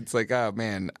on it. It's like, oh,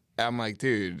 man. I'm like,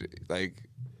 dude, like,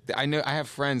 I know I have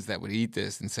friends that would eat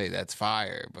this and say that's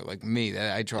fire, but like me,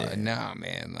 I draw. Nah,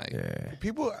 man. Like,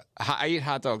 People, I eat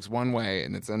hot dogs one way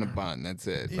and it's in a bun. That's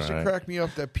it. it used to crack me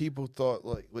up that people thought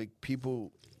like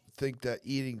people think that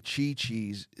eating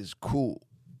cheese is cool.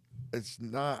 It's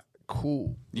not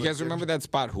cool. You guys remember that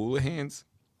spot, Hula Hands?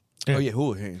 Oh yeah,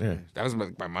 hula hands. Yeah. That was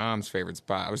my mom's favorite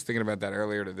spot. I was thinking about that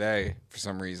earlier today for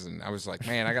some reason. I was like,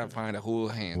 man, I gotta find a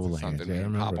Hula Hands Hula or something. Hands, yeah, I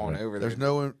and pop remember on that. over there.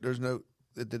 There's no.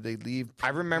 Did they leave? I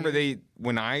remember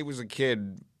when I was a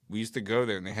kid, we used to go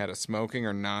there and they had a smoking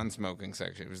or non-smoking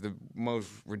section. It was the most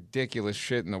ridiculous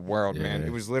shit in the world, man.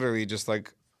 It was literally just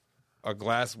like a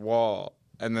glass wall.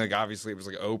 And like obviously it was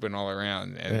like open all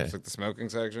around, and it was like the smoking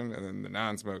section, and then the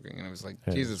non-smoking, and it was like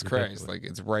Jesus Christ, like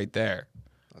it's right there.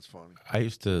 That's funny.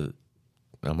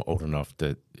 I'm old enough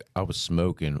that I was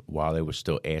smoking while they were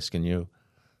still asking you.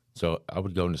 So I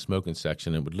would go in the smoking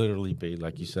section. It would literally be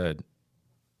like you said,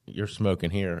 you're smoking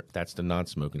here. That's the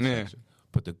non-smoking section.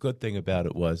 But the good thing about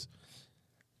it was,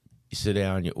 you sit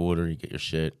down, you order, you get your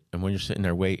shit, and when you're sitting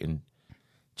there waiting.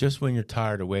 Just when you're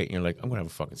tired of waiting, you're like, I'm going to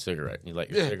have a fucking cigarette. And you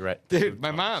light your cigarette. Dude,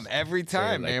 my mom, every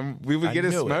time, like, man, we would get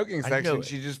a smoking I section. knew it.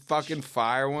 She'd just fucking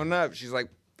fire one up. She's like,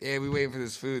 yeah, we waiting for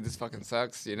this food. This fucking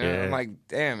sucks, you know? Yeah. I'm like,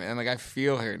 damn, and like, I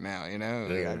feel her now, you know?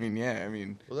 Like, I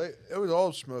mean, Well, it was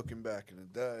all smoking back in the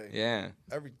day. yeah.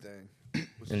 Everything.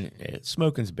 And,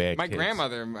 smoking's bad. My kids.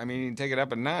 grandmother, I mean, take it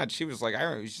up a notch. She was like,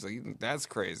 she's like, that's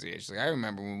crazy. She's like, I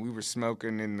remember when we were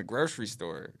smoking in the grocery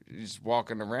store, you're just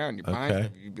walking around, you're buying Okay.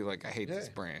 stuff, you'd be like, I hate this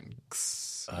brand. You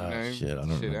Oh, know? shit, I don't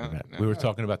remember out. that. No. We were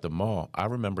talking about the mall. I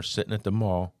remember sitting at the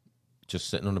mall, just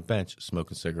sitting on a bench,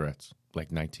 smoking cigarettes,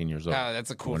 like 19 years old. Oh,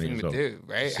 that's a cool 20 thing years to old. do,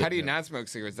 right? Just How do you sitting there. not smoke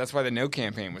cigarettes? That's why the No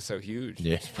campaign was so huge.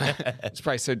 Yeah. It's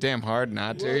probably so damn hard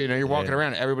not to. You know, you're walking Yeah.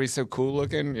 around, everybody's so cool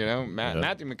looking. You know, Yeah.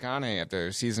 Matthew McConaughey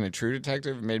after season of True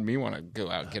Detective made me want to go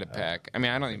out and get a pack. I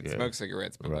mean, I don't even smoke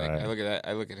cigarettes, but like Right. I look at that,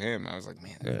 I look at him, I was like,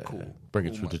 man, that's cool. Bring a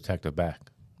Cool True Detective back.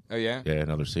 Oh yeah, Yeah,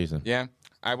 another season. yeah.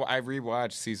 I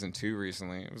rewatched season 2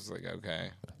 recently. It was like okay.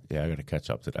 Yeah, I got to catch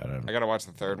up to that. I gotta watch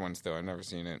the third one still. I've never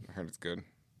seen it. I heard it's good.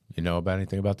 You know about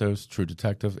anything about those True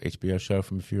Detective HBO show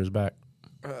from a few years back?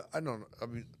 I don't know. I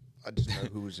mean, I just know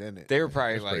who was in it. They were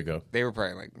probably That's pretty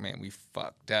good. like, man, we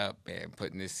fucked up, man,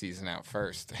 putting this season out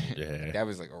first. Yeah. That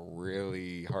was like a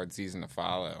really hard season to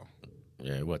follow.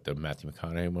 Yeah, what, the Matthew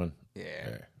McConaughey one?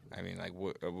 Yeah. I mean, like,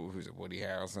 who's it? Woody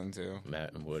Harrelson too.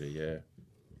 Matt and Woody, yeah.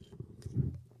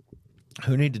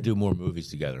 Who need to do more movies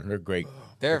together? They're great.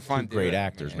 They're fun. Two great dude,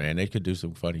 actors, man. They could do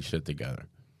some funny shit together.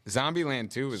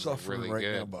 Zombieland 2 was like, Suffering really right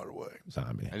good. now, by the way.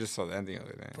 Zombie. I just saw that the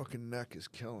other day. Fucking neck is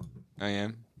killing me. I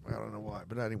am. I don't know why,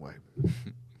 but anyway,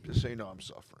 just so you know, I'm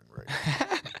suffering right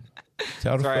now.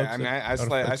 Tell the Sorry, folks I mean, at- I tell the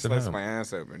folks at sliced home. my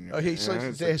ass open. Oh, he You know, sliced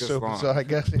it's his like ass this open, long. so I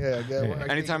guess, yeah.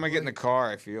 Anytime I get in the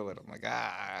car, I feel it. I'm like,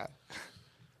 ah.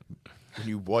 When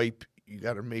you wipe, you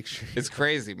got to make sure. It's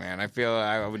crazy, man. I feel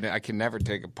I can never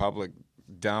take a public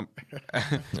dump.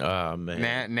 Oh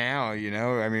man. Now, you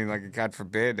know, I mean, like, God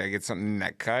forbid I get something in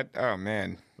that cut. Oh,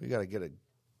 man. We got to get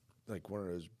one of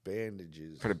those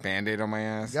bandages. Put a Band-Aid on my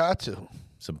ass. Got to.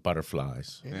 Some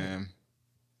butterflies. Yeah.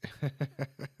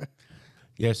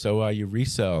 Yeah. So you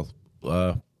resell.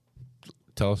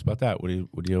 Tell us about that. What do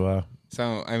you?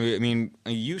 So I mean,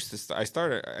 I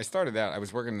started out. I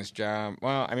was working this job.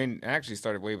 Well, I mean, I actually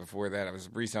started way before that. I was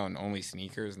reselling only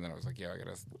sneakers, and then I was like, yeah, I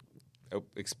gotta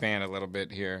expand a little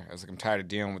bit here. I was like, I'm tired of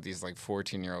dealing with these like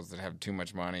 14-year-olds that have too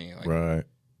much money. Like, Right.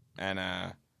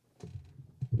 And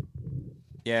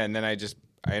yeah, and then I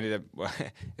ended up.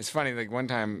 It's funny. Like one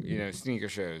time, you know, sneaker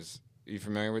shows. Are you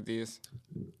familiar with these?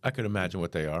 I could imagine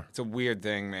what they are. It's a weird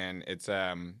thing, man. It's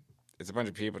a bunch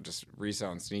of people just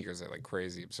reselling sneakers at like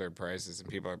crazy, absurd prices, and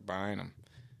people are buying them.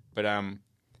 But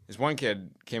this one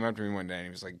kid came up to me one day and he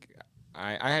was like,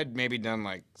 I had maybe done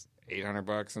like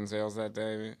 $800 in sales that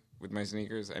day with my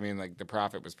sneakers. I mean, like the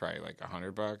profit was probably like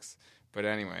 $100. But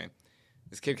anyway,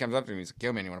 this kid comes up to me. He's like,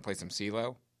 "Yo, man, you want to play some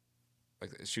CeeLo?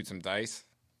 Like shoot some dice?"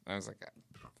 And I was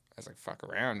like, "Fuck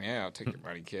around, yeah, I'll take your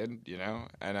money, kid." You know.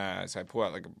 And so I pull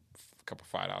out like a couple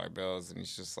 $5 bills, and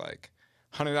he's just like,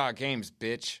 $100 games,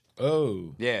 bitch.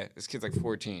 Oh. Yeah, this kid's like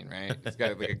 14, right? He's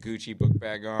got like a Gucci book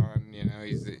bag on, you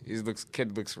know.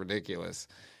 Kid looks ridiculous,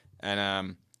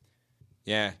 and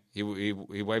yeah, he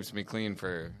wipes me clean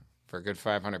for a good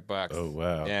 $500. Oh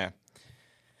wow. Yeah.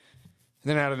 And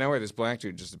then out of nowhere, this black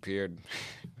dude just appeared,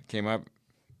 came up,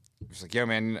 he was like, "Yo,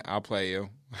 man, I'll play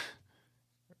you."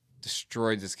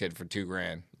 Destroyed this kid for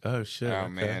 $2,000. Oh shit. Oh okay.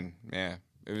 man, yeah.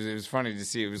 It was funny to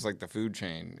see. It was like the food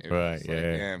chain. It Right. was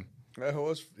Yeah.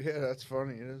 Yeah, that's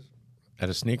funny. It is. At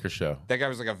a sneaker show. That guy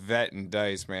was like a vet in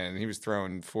dice, man. And he was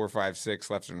throwing 4, 5, 6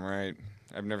 left and right.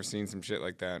 I've never seen some shit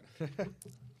like that.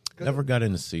 Never got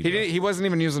into CeeLo. He wasn't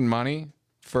even using money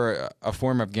for a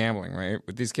form of gambling, right?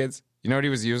 With these kids, you know what he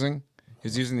was using? He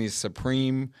was using these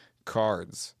Supreme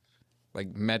cards,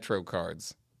 like Metro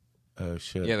cards. Oh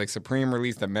shit. Yeah, like Supreme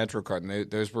released a Metro card,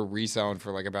 and those were reselling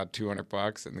for like about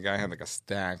 $200, and the guy had like a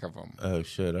stack of them. Oh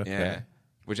shit. Okay. Yeah,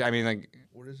 which I mean, like,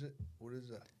 What is it? What is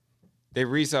that? they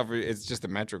resell for. It's just a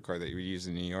Metro card that you would use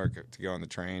in New York to go on the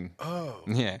train. Oh,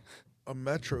 Yeah, a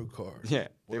Metro card. yeah.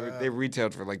 Wow. They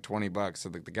retailed for like $20, so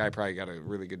the guy probably got a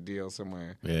really good deal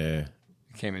somewhere. Yeah.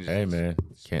 Came in. Hey man,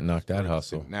 can't knock that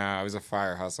hustle. No, it was a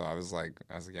fire hustle. I was like,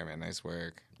 yeah, man, nice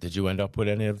work. Did you end up with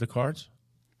any of the cards?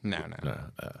 No. No.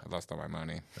 I lost all my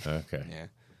money. Okay. Yeah.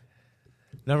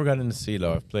 Never got into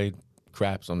CeeLo. I've played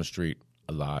craps on the street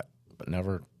a lot, but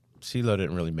never. CeeLo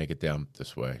didn't really make it down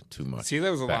this way too much. See,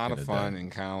 that was a back lot in of the fun day. in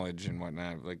college and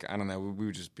whatnot. Like, I don't know, we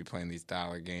would just be playing these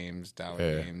dollar games,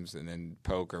 Yeah. and then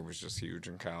poker was just huge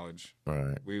in college.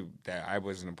 Right. I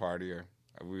wasn't a partier.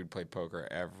 We would play poker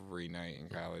every night in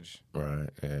college. Right.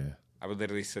 Yeah. I would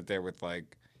literally sit there with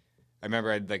like, I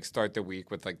remember I'd like start the week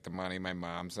with like the money my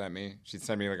mom sent me. She'd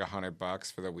send me like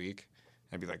 $100 for the week.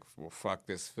 I'd be like, well, fuck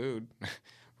this food.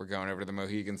 We're going over to the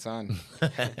Mohegan Sun.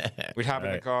 We'd hop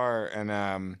in the car and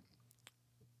I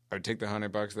would take the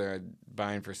 $100 there. I'd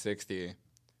buy in for 60.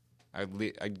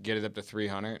 I'd get it up to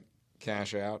 300,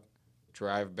 cash out,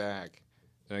 drive back.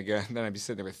 Then I'd be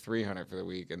sitting there with 300 for the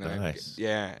week, and then Nice.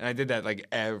 and I did that like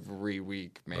every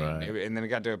week, man. Right. And then it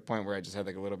got to a point where I just had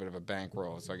like a little bit of a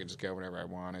bankroll, so I could just go whenever I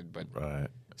wanted. But Right.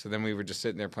 so then we were just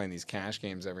sitting there playing these cash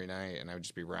games every night, and I would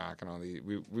just be rocking all these.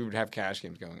 We would have cash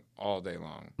games going all day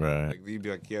long. Right. Like you'd be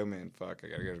like, "Yo, man, fuck, I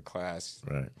gotta go to class."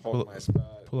 Right. Hold my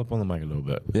spot. Pull up on the mic a little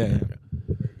bit. Yeah. There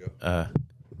you go.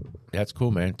 That's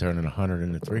cool, man. Turning 100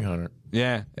 into 300.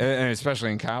 Yeah, and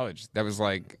especially in college, that was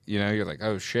like, you know, you're like,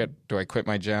 oh shit, do I quit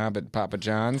my job at Papa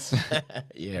John's?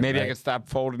 Yeah. Maybe I right. could stop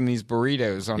folding these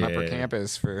burritos on upper Yeah.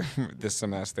 campus for this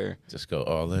semester. Just go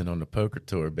all in on the poker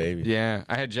tour, baby. Yeah,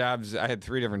 I had jobs. I had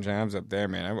 3 different jobs up there,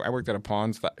 man. I worked at a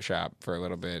pawn shop for a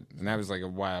little bit, and that was like a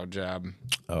wild job.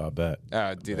 Oh, I bet.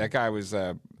 Dude, that guy was he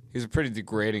was a pretty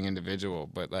degrading individual,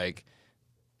 but like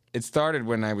it started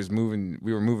when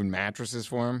we were moving mattresses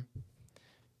for him.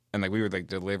 And, like, we were, like,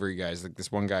 delivery guys. Like,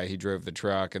 this one guy, he drove the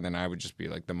truck, and then I would just be,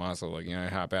 like, the muscle. Like, you know,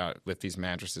 I'd hop out, lift these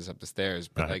mattresses up the stairs.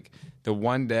 But, like, the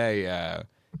one day,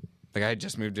 like, I had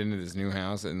just moved into this new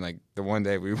house, and, like, the one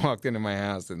day we walked into my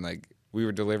house, and, like, we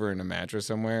were delivering a mattress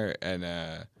somewhere, and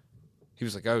he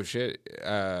was like, oh, shit.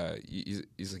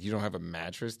 He's like, you don't have a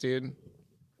mattress, dude?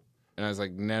 And I was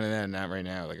like, no, not right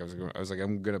now. Like I was like,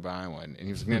 I'm gonna buy one. And he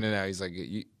was like, no. He's like,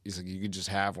 you could just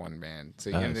have one, man.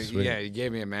 So he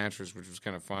gave me a mattress, which was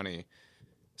kind of funny.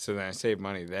 So then I saved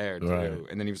money there too. Right.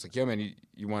 And then he was like, yo, man,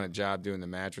 you want a job doing the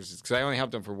mattresses? Because I only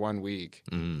helped him for 1 week,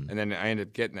 and then I ended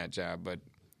up getting that job. But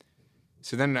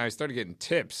so then I started getting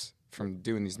tips from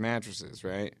doing these mattresses,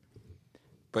 right?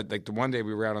 But like the one day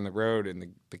we were out on the road,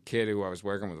 and the kid who I was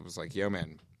working with was like, "Yo,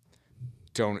 man,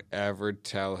 don't ever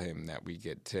tell him that we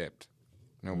get tipped,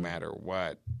 no matter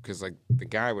what." Because like the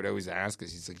guy would always ask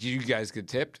us, he's like, "You guys get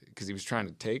tipped?" Because he was trying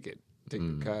to take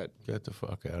the cut. Get the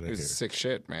fuck out of It here. was sick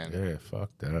shit, man. Yeah, fuck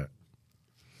that.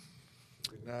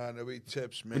 Nah, nobody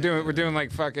tips, man. We're doing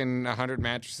like fucking 100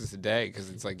 mattresses a day because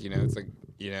it's like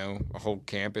a whole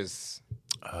campus.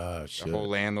 Oh shit. The whole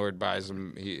landlord buys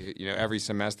them. Every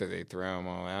semester they throw them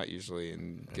all out usually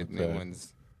and get new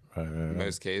ones. Right. In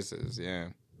most cases, yeah.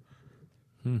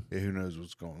 Yeah, who knows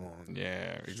what's going on?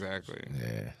 Yeah, exactly.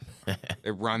 Yeah.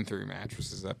 They run through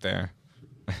mattresses up there.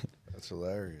 That's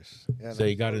hilarious. Yeah, So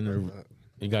you got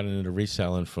into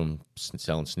reselling from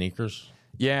selling sneakers.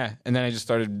 Yeah, and then I just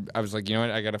started. I was like, you know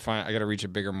what? I gotta reach a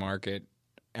bigger market,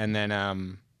 and then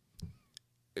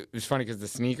it was funny because the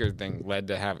sneaker thing led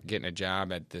to getting a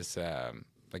job at this.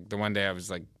 Like the one day I was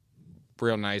like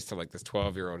real nice to like this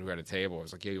 12-year-old who had a table. I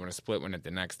was like, yeah, you want to split one at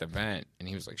the next event? And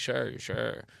he was like, sure.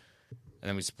 And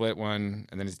then we split one,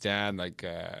 and then his dad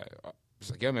was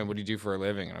like, yo, man, what do you do for a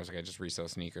living? And I was like, I just resell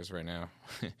sneakers right now.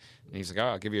 And he's like, oh,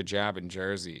 I'll give you a job in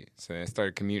Jersey. So I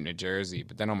started commuting to Jersey.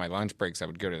 But then on my lunch breaks, I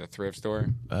would go to the thrift store.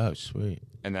 Oh, sweet.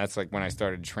 And that's like when I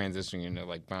started transitioning into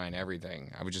like buying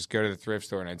everything. I would just go to the thrift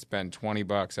store, and I'd spend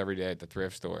 $20 every day at the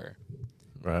thrift store.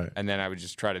 Right. And then I would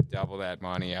just try to double that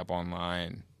money up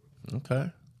online.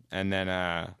 Okay. And then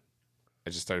I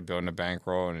just started building a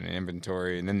bankroll and an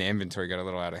inventory, and then the inventory got a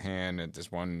little out of hand at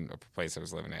this one place I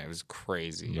was living at. It was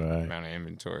crazy amount of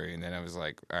inventory, and then I was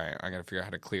like, all right, I got to figure out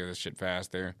how to clear this shit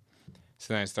faster.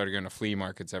 So then I started going to flea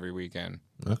markets every weekend.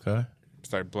 Okay.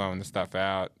 Started blowing the stuff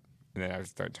out, and then I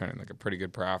started turning like a pretty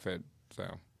good profit.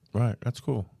 So, Right, that's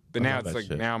cool. but I now love it's that like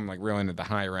shit. now I'm like real into the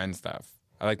higher end stuff.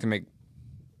 I like to make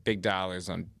big dollars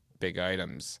on big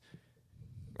items,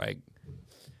 like.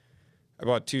 I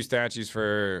bought three statues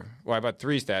for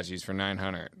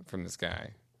 $900 from this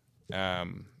guy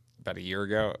about a year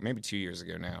ago, maybe 2 years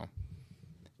ago now.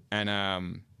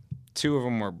 And two of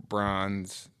them were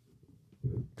bronze,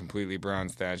 completely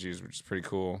bronze statues, which is pretty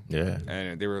cool. Yeah.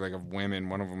 And they were like of women.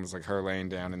 One of them was like her laying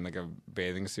down in like a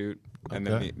bathing suit. And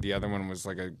Okay. then the other one was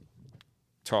like a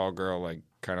tall girl, like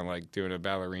kind of like doing a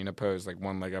ballerina pose, like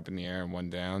one leg up in the air and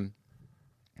one down.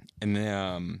 And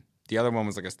then the other one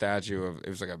was like it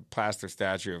was like a plaster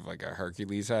statue of like a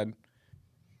Hercules head.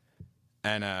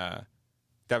 And that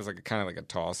was like kind of like a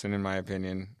toss-in, in my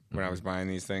opinion, when I was buying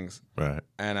these things. Right.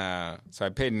 And so I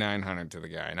paid $900 to the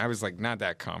guy. And I was like not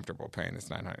that comfortable paying this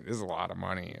 $900. This is a lot of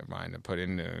money of mine to put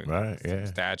into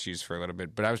statues for a little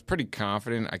bit. But I was pretty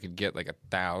confident I could get like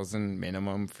 $1,000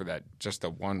 minimum for that, just a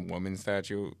one woman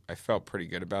statue. I felt pretty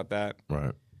good about that.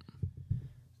 Right.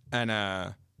 And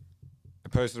I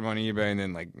posted them on eBay, and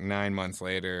then like 9 months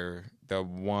later, the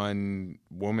one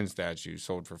woman statue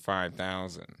sold for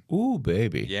 $5,000. Ooh,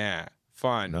 baby. Yeah,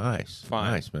 fun. Nice. Fun.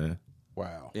 Nice, man.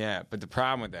 Wow. Yeah, but the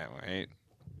problem with that, right,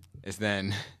 is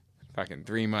then fucking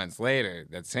 3 months later,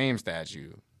 that same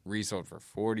statue resold for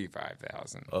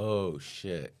 $45,000. Oh,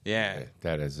 shit. Yeah.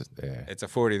 That is, yeah. It's a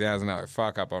 $40,000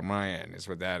 fuck up on my end, is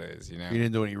what that is, you know? You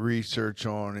didn't do any research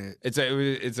on it. It's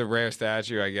a rare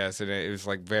statue, I guess, and it was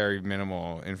like very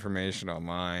minimal information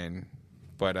online.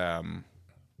 But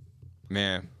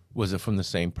man, Was it from the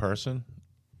same person?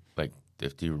 Like,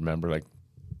 do you remember, like,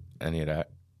 any of that?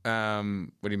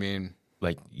 what do you mean?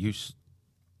 Like,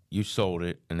 you sold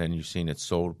it, and then you seen it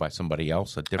sold by somebody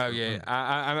else, a Oh different.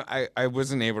 yeah, I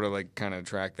wasn't able to like kind of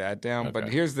track that down. But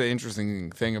Okay. here's the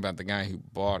interesting thing about the guy who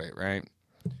bought it. Right,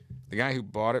 the guy who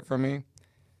bought it from me.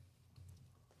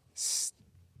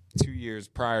 2 years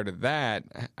prior to that,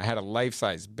 I had a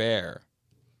life-size bear,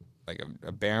 like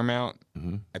a bear mount.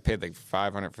 Mm-hmm. I paid like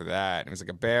 $500 for that. It was like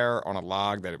a bear on a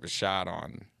log that it was shot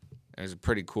on. It was a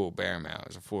pretty cool bear mount. It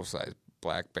was a full-size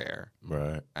black bear.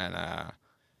 Right. And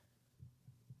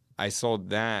I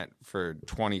sold that for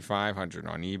 $2,500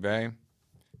 on eBay,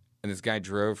 and this guy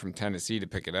drove from Tennessee to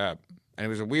pick it up. And it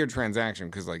was a weird transaction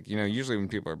because, like, you know, usually when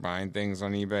people are buying things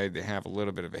on eBay, they have a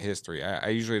little bit of a history. I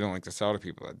usually don't like to sell to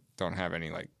people that don't have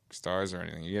any like stars or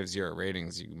anything. You have 0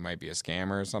 ratings, you might be a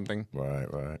scammer or something.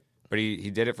 Right. But he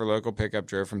did it for local pickup,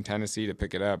 drove from Tennessee to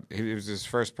pick it up. It was his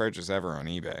first purchase ever on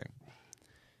eBay,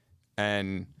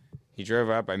 and he drove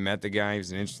up. I met the guy. He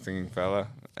was an interesting fella,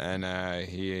 and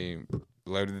he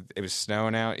loaded. It was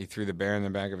snowing out. He threw the bear in the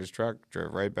back of his truck,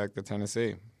 drove right back to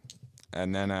Tennessee,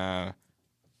 and then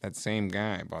that same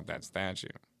guy bought that statue.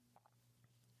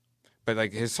 But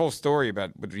like his whole story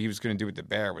about what he was going to do with the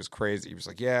bear was crazy. He was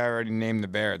like, "Yeah, I already named the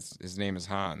bear. His name is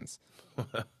Hans."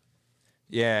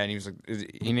 Yeah, and he was like,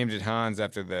 he named it Hans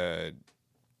after the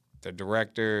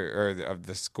director of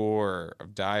the score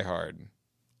of Die Hard.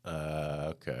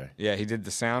 Okay. Yeah, he did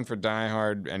the sound for Die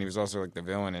Hard, and he was also like the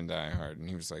villain in Die Hard. And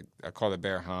he was like, I call the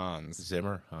bear Hans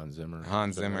Zimmer, Hans Zimmer.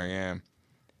 Hans Zimmer, yeah.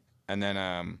 And then,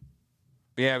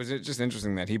 it was just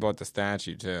interesting that he bought the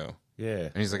statue too. Yeah.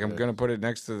 And he's like, I'm gonna put it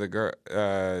next to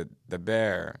the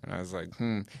bear. And I was like,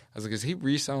 I was like, is he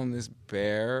reselling this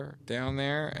bear down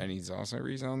there? And he's also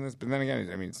reselling this. But then again,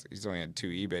 I mean, he's only had 2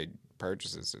 eBay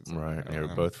purchases. So Right. They were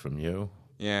both from you.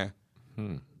 Yeah.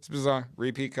 It's bizarre.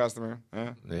 Repeat customer.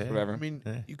 Yeah. Whatever. I mean,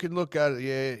 you can look at it.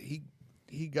 Yeah,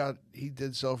 he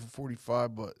did sell for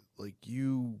 45, but like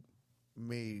you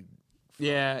made.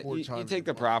 Yeah, Four you times take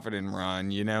the the profit and run.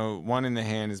 You know, 1 in the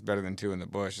hand is better than 2 in the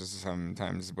bush. This is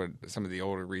sometimes what some of the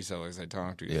older resellers I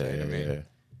talk to say to me. Yeah.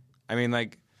 I mean,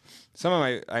 like,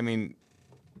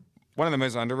 one of the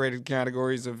most underrated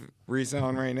categories of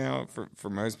reselling right now for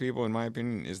most people, in my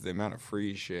opinion, is the amount of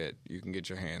free shit you can get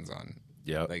your hands on.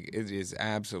 Yeah. Like, it is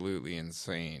absolutely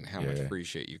insane how much free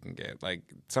shit you can get. Like,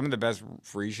 some of the best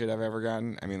free shit I've ever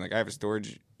gotten. I mean, like, I have a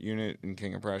storage unit in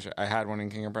King of Prussia. I had one in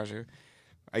King of Prussia.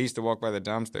 I used to walk by the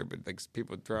dumpster, but like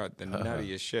people would throw out the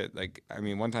nuttiest shit. Like, I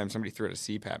mean, one time somebody threw out a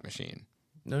CPAP machine.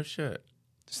 No shit.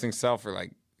 This thing sell for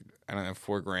like, I don't know,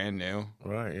 $4,000 new.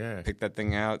 Right, yeah. Picked that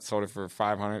thing out, sold it for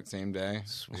 $500 same day.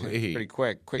 Sweet. Pretty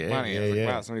quick Yeah, money. I was like, yeah.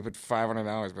 wow, somebody put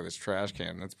 $500 by this trash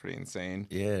can. That's pretty insane.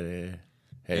 Yeah.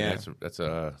 Hey, Yeah. that's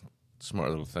a smart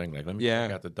little thing. Like, let me check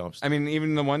out the dumpster. I mean,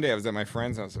 even the one day I was at my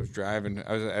friend's house, I was driving.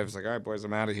 I was like, all right, boys,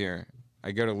 I'm out of here.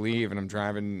 I go to leave, and I'm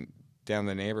driving down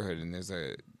the neighborhood, and there's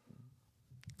a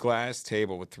glass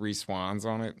table with 3 swans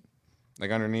on it,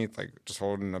 like underneath, like just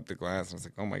holding up the glass. And I was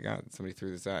like, oh my God, somebody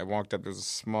threw this out. I walked up, there's a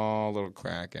small little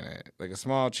crack in it, like a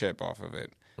small chip off of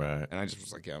it. Right. And I just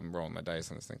was like, yeah, I'm rolling my dice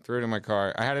on this thing. Threw it in my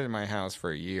car. I had it in my house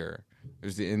for a year. It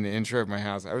was in the intro of my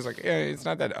house. I was like, yeah, it's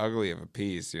not that ugly of a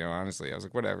piece, you know, honestly. I was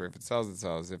like, whatever. If it sells, it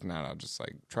sells. If not, I'll just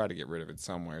like try to get rid of it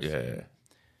somewhere. Yeah.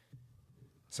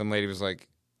 Some lady was like,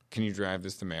 can you drive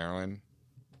this to Maryland?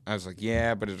 I was like,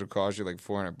 yeah, but it'll cost you like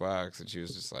 $400. And she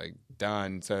was just like,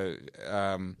 done. So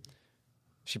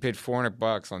she paid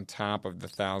 $400 on top of the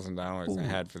 $1,000 I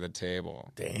had for the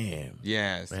table. Damn.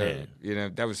 Yeah, so Man. you know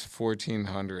that was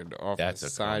 $1,400 off That's the a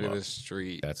side of come the up.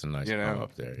 street. That's a nice you know? come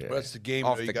up there. Yeah. Well, that's the game.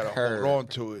 Off Though. You the got to curb. hold on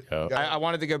to it. Yeah. You gotta- I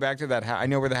wanted to go back to that house. I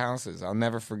know where the house is. I'll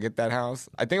never forget that house.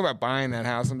 I think about buying that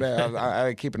house someday.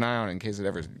 I keep an eye on it in case it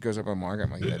ever goes up on market.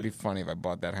 I'm like, that'd be funny if I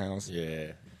bought that house.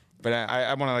 Yeah. But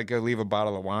I want to like go leave a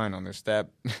bottle of wine on their step.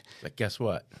 Like, guess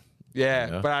what? Yeah,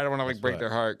 Yeah. but I don't want to like That's break what- their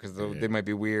heart because they might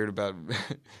be weird about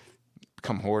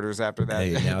become hoarders after that.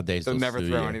 Hey, nowadays they'll they'll never sue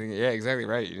throw you. anything. Yeah, exactly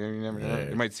right. You never know. Yeah.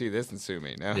 You might see this and sue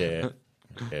me. No? Yeah.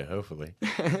 Yeah, hopefully.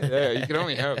 Yeah, you can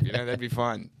only hope. You know, that'd be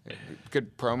fun.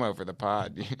 Good promo for the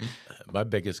pod. My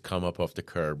biggest come up off the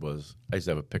curb was I used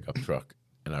to have a pickup truck,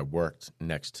 and I worked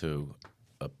next to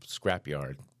a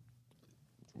scrapyard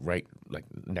right like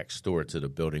next door to the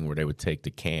building where they would take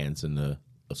the cans and the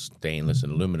stainless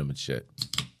and aluminum and shit.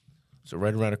 So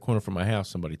right around the corner from my house,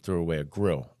 somebody threw away a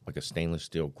grill, like a stainless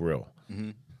steel grill.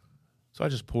 Mm-hmm. So I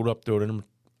just pulled up, threw it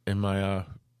in my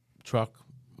truck,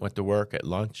 went to work at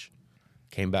lunch,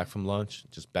 came back from lunch,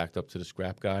 just backed up to the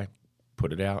scrap guy,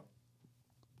 put it out,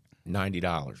 $90.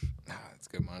 That's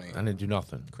good money. I didn't do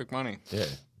nothing. Quick money. Yeah,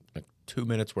 like 2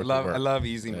 minutes worth of I work. love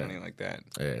easy money like that.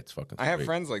 Yeah, it's fucking. I have sweet.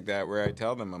 friends like that where I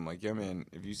tell them, I'm like, yo, man,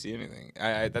 if you see anything,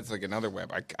 that's like another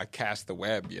web. I cast the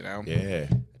web, you know? Yeah,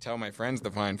 I tell my friends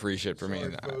to find free shit for me.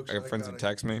 Sorry, folks, I got I friends that gotta-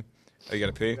 text me. Oh, you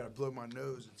got to pee? I gotta blow my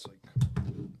nose. It's like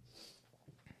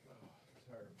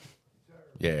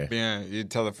yeah, Yeah, you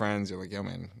tell the friends, you're like, yo,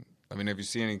 man, let me know if you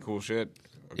see any cool shit.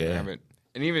 I'll Yeah. grab it.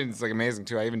 And even, it's like amazing,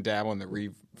 too. I even dabble in the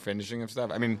refinishing of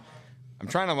stuff. I mean, I'm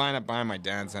trying to line up buying my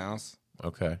dad's house.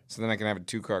 okay, So then I can have a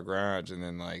 2-car garage. And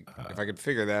then, like, if I could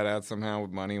figure that out somehow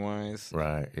with money-wise.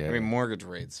 right, yeah. I mean, mortgage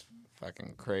rates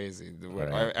fucking crazy. Right.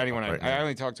 I Right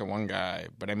only talked to one guy,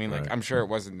 but I mean, like, Right. I'm sure it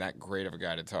wasn't that great of a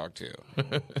guy to talk to.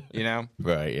 You know?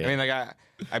 right, yeah. I mean, like,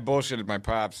 I bullshitted my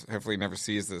pops. Hopefully, he never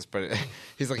sees this. But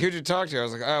he's like, "Who'd you talk to?" I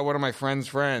was like, "Oh, one of my friends'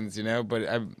 friends." You know. But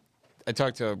I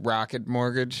talked to Rocket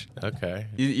Mortgage. okay,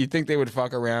 You think they would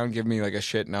fuck around, give me like a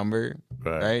shit number,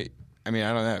 Right. right? I mean,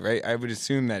 I don't know, right? I would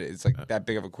assume that it's like that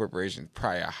big of a corporation,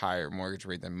 probably a higher mortgage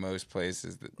rate than most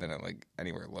places than like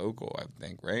anywhere local. I would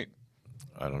think, right?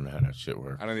 I don't know how that shit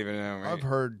works. I don't even know. Right? I've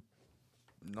heard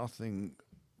nothing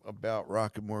about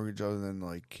Rocket Mortgage other than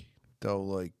like they'll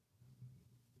like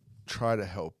try to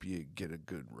help you get a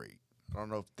good rate. I don't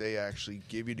know if they actually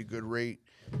give you the good rate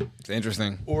It's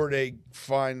interesting. or they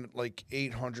find like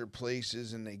 800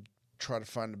 places and they try to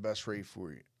find the best rate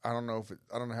for you. I don't know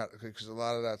how, because a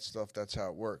lot of that stuff, that's how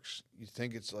it works. You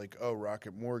think it's like, oh,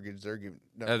 Rocket Mortgage, they're giving.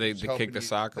 No, Oh, they just kick the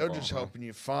soccer They're ball, just huh? helping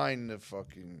you find the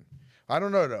fucking. I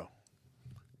don't know though.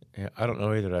 Yeah, I don't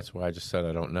know either. That's why I just said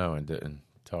I don't know and didn't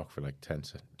talk for like 10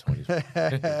 to 20 like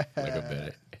a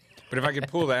minute. But if I could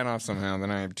pull that off somehow,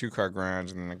 then I have 2-car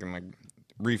garage, and then I can like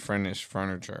refurnish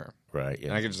furniture. Right, yeah.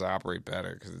 And I could just operate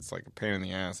better because it's like a pain in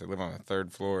the ass. I live on the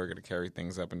 3rd floor. I got to carry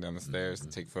things up and down the stairs to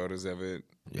take photos of it.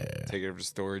 Yeah. Take it over to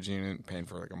storage unit, paying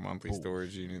for like a monthly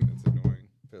storage unit. That's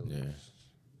annoying. Yeah.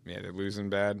 Yeah, they're losing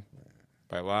bad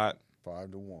by a lot.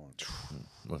 5-1.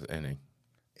 What's the inning?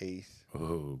 8th.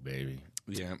 Oh, baby.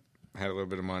 Yeah, I had a little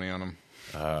bit of money on them.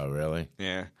 Oh, really?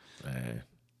 Yeah, Yeah.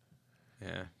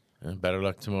 yeah, Better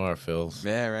luck tomorrow, Phils.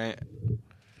 yeah. Right.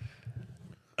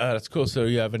 That's cool. So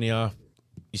you have any, you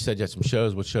said you had some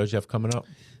shows. What shows you have coming up?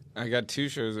 I got 2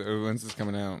 shows. When's this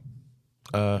coming out?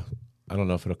 I don't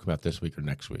know if it'll come out this week or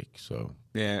next week. So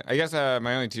Yeah, I guess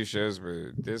my only 2 shows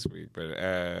were this week, but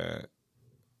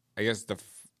I guess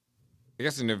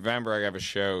in November I have a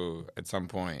show at some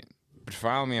point. But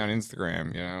follow me on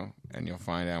Instagram, and you'll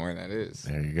find out where that is.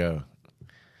 there you go.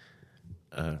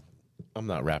 I'm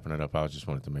not wrapping it up. I just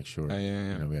wanted to make sure. Oh,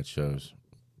 yeah. You know, we had shows.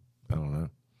 I don't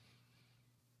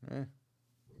know.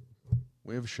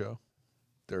 We have a show.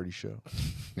 Dirty show.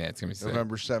 Yeah, it's gonna be sick.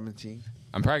 November 17th.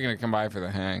 I'm probably gonna come by for the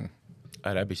hang.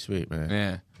 Oh, that'd be sweet, man.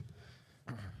 Yeah,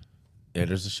 Yeah,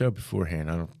 there's a show beforehand.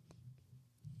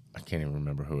 I can't even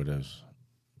remember who it is.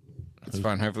 it's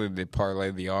fun. Hopefully they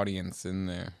parlay the audience in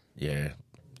there. Yeah.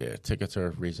 Tickets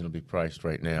are reasonably priced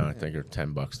right now. I think they're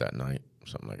 $10 that night,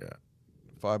 something like that.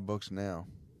 $5 now.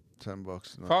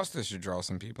 $10 now. Foster should draw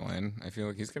some people in. I feel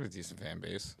like he's got a decent fan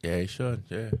base. Yeah, he should.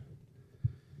 Yeah.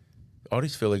 All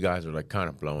these Philly guys are like kind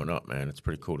of blowing up, man. It's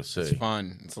pretty cool to see. It's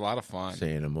fun. It's a lot of fun.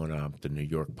 Seeing them on the New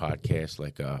York podcast,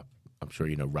 like I'm sure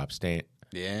you know Rob Stant.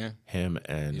 Yeah, Him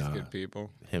and he's good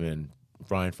people. him and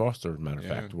Brian Foster, as a matter of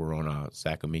fact, were on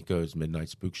Zach Amico's Midnight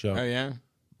Spook Show Oh yeah,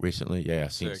 recently. Yeah,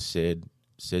 I've seen Sick. Sid.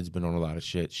 Sid's been on a lot of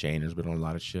shit. Shane has been on a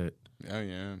lot of shit. oh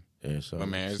yeah. Yeah, so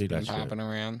Lemaire's see been that popping shit.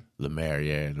 around. Lemaire,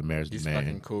 yeah, Lemaire's He's the man.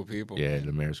 fucking cool people. Yeah, man.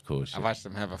 Lemaire's cool as shit. I watched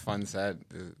them have a fun set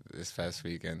this past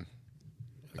weekend.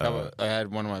 I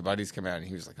had one of my buddies come out and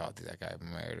he was like, "Oh, dude, that guy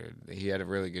murdered." He had a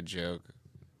really good joke.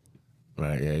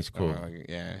 Right, yeah, he's cool.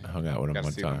 Yeah, I hung out with him got to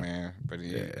one see time. Lemaire, but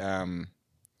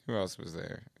who else was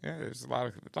there? Yeah, there's a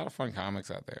lot of fun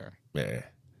comics out there. Yeah.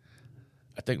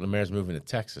 I think Lemaire's moving to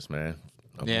Texas, man.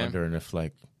 I'm wondering if,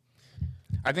 like...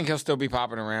 I think he'll still be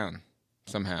popping around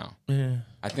somehow. Yeah.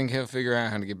 I think he'll figure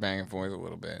out how to get back and forth a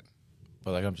little bit.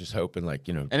 But, like, I'm just hoping, like,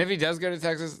 you know... And if he does go to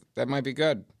Texas, that might be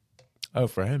good. Oh,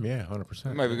 for him, yeah, 100%.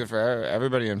 It might be good for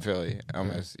everybody in Philly,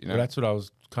 almost. You know, Well, that's what I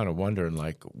was kind of wondering,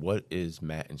 like, what is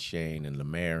Matt and Shane and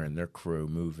Lemaire and their crew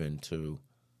moving to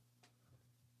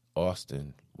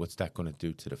Austin? What's that going to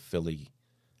do to the Philly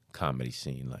comedy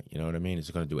scene? Like, you know what I mean? Is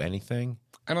it going to do anything?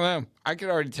 I don't know. I could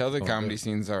already tell the comedy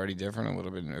scene's already different a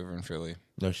little bit over in Philly.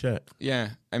 No shit. Yeah,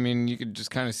 I mean, you could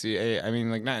just kind of see. I mean,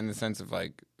 like not in the sense of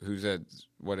like who's at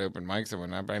what open mics and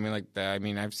whatnot, but I mean, like that. I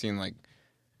mean, I've seen like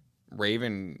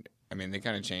Raven. I mean, they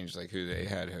kind of changed like who they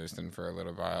had hosting for a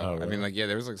little while. Oh, really? I mean, like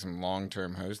there was like some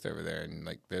long-term host over there, and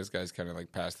like those guys kind of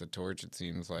like passed the torch. It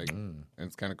seems like and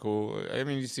it's kind of cool. I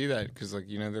mean, you see that because like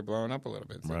they're blowing up a little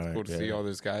bit. So it's Right, cool to see yeah. all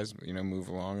those guys move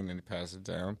along and then pass it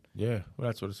down. Yeah, well,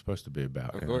 that's what it's supposed to be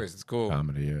about. Of you course, know? it's cool.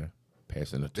 Comedy, yeah.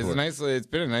 Passing the torch. It's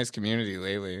been a nice community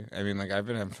lately. I mean, like I've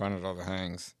been having fun at all the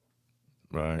hangs.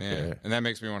 Right, Yeah. yeah. And that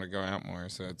makes me want to go out more.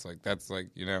 So it's like that's like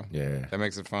Yeah. that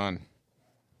makes it fun.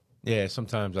 Yeah,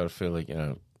 sometimes I feel like,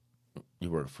 you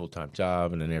work a full-time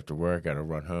job, and then after work, got to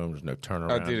run home. There's no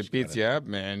turnaround. Oh, dude, it beats you up,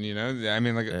 man. I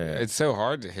mean, like it's so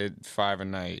hard to hit 5 a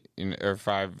night or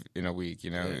 5 in a week.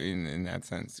 In that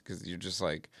sense, because you're just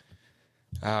like,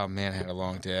 oh man, I had a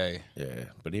long day. Yeah,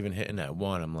 but even hitting that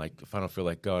one, I'm like, if I don't feel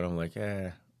like going, I'm like,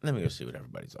 let me go see what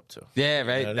everybody's up to. Yeah,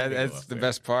 right. Let me go That's up the there.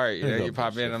 best part. Let me go You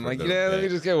pop bullshit in. I'm for a like, little let me bit.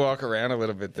 just go walk around a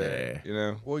little bit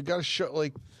there. Well, you got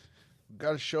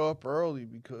to show up early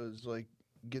because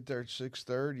get there at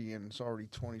 6:30 and it's already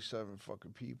 27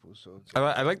 fucking people. So it's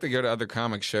I like to go to other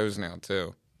comic shows now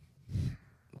too.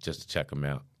 Just to check them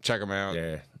out. Check them out.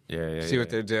 Yeah. See what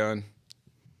they're doing.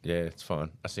 Yeah, it's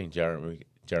fun. I seen Jeremy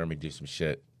do some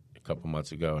shit a couple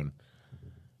months ago, and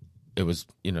it was,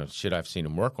 shit I've seen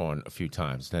him work on a few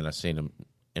times. Then I seen him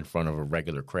in front of a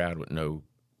regular crowd with no,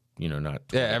 not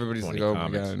 20, Everybody's 20 like, oh my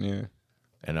comics. god, yeah.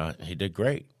 And he did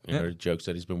great. The jokes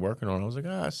that he's been working on. I was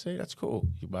like, see, that's cool.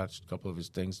 You watched a couple of his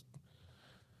things.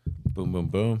 Boom, boom,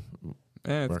 boom.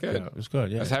 Yeah, it's Worked good. out. It was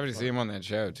good, yeah. I was happy to see him on that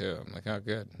show too. I'm like, oh,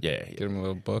 good. Yeah. Get him a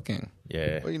little booking.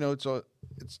 Yeah. well,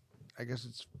 it's I guess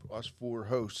it's us 4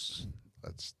 hosts.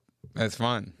 That's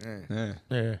fun. Yeah.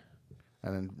 Yeah.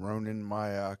 And then Ronan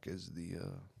Mayak is the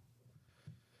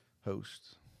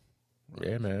host.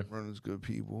 Yeah, man. Ronan's good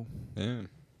people. Yeah.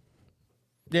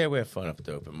 Yeah, we have fun up at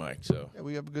the open mic, so. Yeah,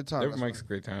 we have a good time. Open mic's a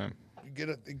great time. You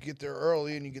get there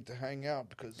early and you get to hang out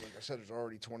because, like I said, there's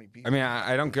already 20 people. I mean,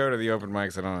 I don't go to the open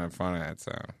mics I don't have fun at,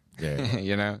 so. Yeah.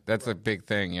 You know, that's a big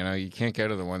thing. You know, you can't go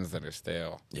to the ones that are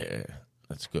stale. Yeah,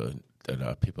 that's good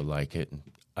that people like it. And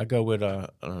I go with, I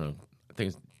don't know, I think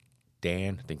it's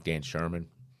Dan. I think Dan Sherman.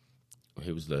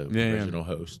 He was the original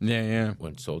host. Yeah.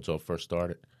 When Souljo first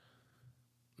started.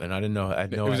 And I didn't know.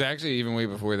 It was actually even way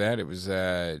before that. It was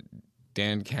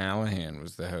Dan Callahan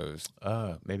was the host.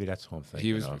 Maybe that's who I'm thinking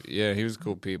He was, of. yeah, he was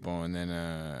cool people. And then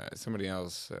somebody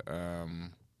else. I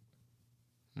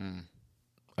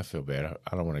feel bad.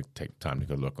 I don't want to take time to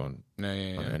go look on No,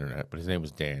 the internet. But his name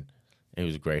was Dan. He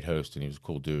was a great host, and he was a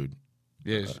cool dude.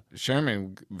 Yeah,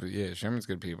 Sherman. Yeah, Sherman's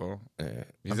good people.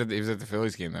 He was at the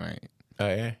Phillies game that night. Oh,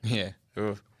 yeah? Yeah.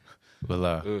 Ooh. Well,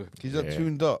 Ooh. He's not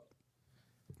tuned up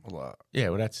a lot. yeah,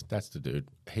 well, that's the dude.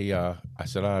 He, I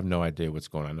said, I have no idea what's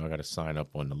going on. I know I got to sign up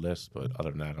on the list, but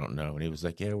other than that, I don't know. And he was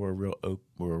like, yeah, we're a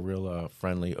real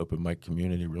friendly open mic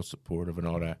community, real supportive and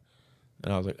all that.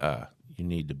 And I was like, you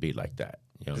need to be like that.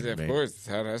 You know what I mean? Of course, that's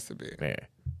how it has to be. Yeah.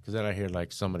 Because then I hear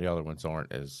like some of the other ones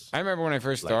aren't as. I remember when I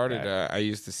first like started, that. I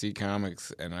used to see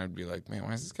comics, and I'd be like, man,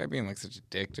 why is this guy being like such a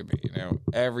dick to me? You know,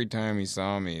 every time he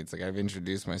saw me, it's like I've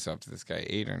introduced myself to this guy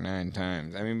 8 or 9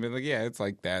 times. I mean, but like, yeah, it's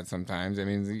like that sometimes. I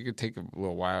mean, you could take a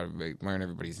little while to learn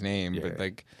everybody's name, but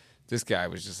like, this guy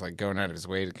was just like going out of his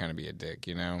way to kind of be a dick,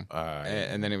 you know?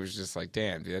 And then it was just like,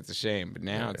 damn, dude, that's a shame. But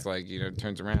now it's like, you know, it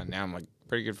turns around. Now I'm like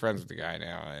pretty good friends with the guy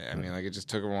now. I mean, like, it just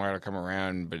took him a while to come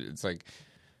around, but it's like,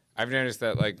 I've noticed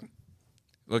that, like,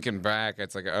 looking back,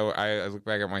 it's like, oh, I look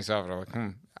back at myself and I'm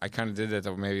like, I kind of did that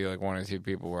to maybe like 1 or 2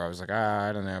 people where I was like,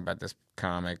 I don't know about this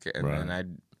comic. And then I,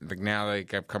 like, now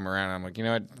like I've come around, I'm like, you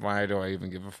know what? Why do I even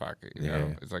give a fuck? You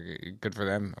know, it's like, good for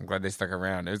them. I'm glad they stuck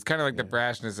around. It's kind of like the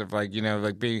brashness of like, you know,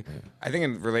 like being, I think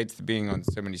it relates to being on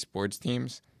so many sports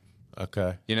teams.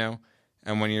 Okay. You know?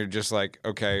 And when you're just like,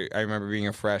 okay, I remember being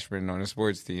a freshman on a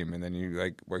sports team, and then you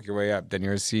like work your way up. Then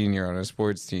you're a senior on a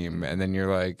sports team, and then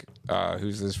you're like,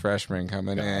 who's this freshman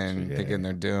coming in, thinking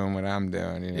they're doing what I'm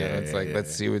doing? You know, it's like,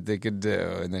 let's see what they could do.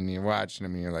 And then you're watching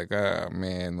them, and you're like, oh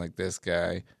man, like this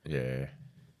guy. Yeah.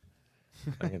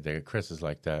 I can think of Chris is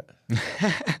like that.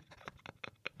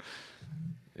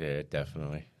 Yeah,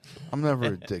 definitely. I'm never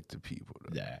a dick to people.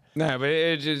 Yeah. No, but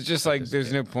it's just like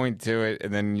there's no point to it,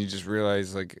 and then you just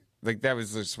realize like that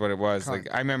was just what it was. Like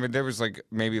I remember there was like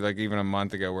maybe like even a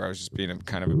month ago where I was just being a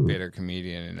kind of a bitter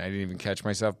comedian, and I didn't even catch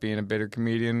myself being a bitter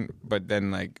comedian. But then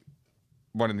like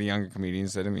one of the younger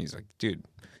comedians said to me, he's like, "Dude,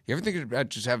 you ever think about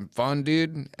just having fun,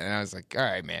 dude?" And I was like, "All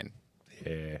right, man."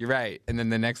 Yeah. You're right. And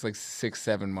then the next like 6,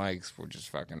 7 mics were just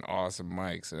fucking awesome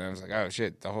mics. And I was like, oh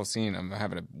shit, the whole scene, I'm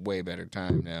having a way better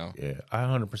time now. Yeah, I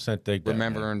 100% think that.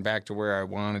 Remembering back to where I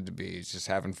wanted to be. It's just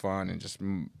having fun and just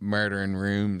murdering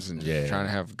rooms and just trying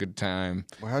to have a good time.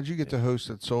 Well, how'd you get to host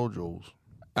at Soul Joel's?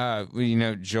 Well, you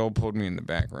know, Joel pulled me in the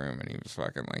back room and he was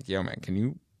fucking like, yo, man, can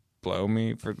you blow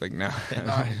me for like, no.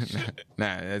 Nah,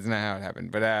 that's not how it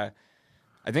happened. But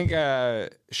I think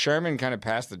Sherman kind of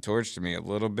passed the torch to me a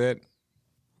little bit.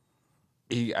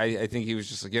 I think he was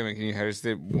just like, yo, man, can you host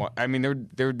it? I mean,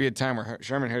 there would be a time where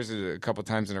Sherman hosted it a couple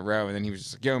times in a row, and then he was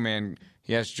just like, yo, man,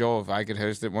 he asked Joel if I could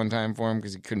host it one time for him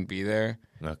because he couldn't be there.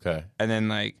 Okay. And then,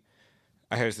 like,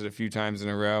 I hosted a few times in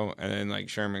a row, and then, like,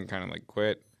 Sherman kind of, like,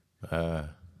 quit. And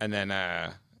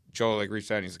then Joel, like,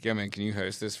 reached out, and he's like, yo, man, can you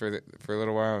host this for a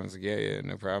little while? I was like, yeah,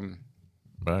 no problem.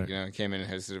 Right. You know, I came in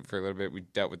and hosted it for a little bit. We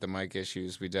dealt with the mic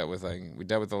issues. We dealt with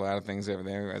a lot of things over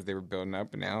there as they were building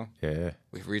up. And now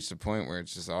we've reached a point where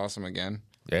it's just awesome again.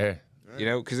 Yeah. You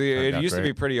know, because it used to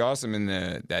be pretty awesome in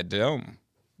that dome,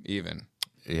 even.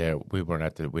 Yeah, we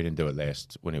didn't do it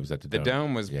last when he was at the dome. The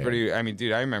dome was pretty. I mean,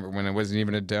 dude, I remember when it wasn't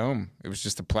even a dome. It was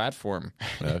just a platform.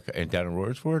 Okay, and down in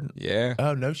Royersford. Yeah.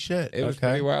 Oh no shit. It was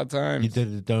pretty wild times. You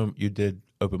did the dome. You did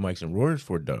open mics in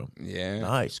Royersford Dome. Yeah.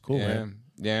 Nice. Cool, man.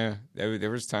 Yeah, there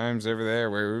was times over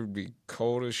there where it would be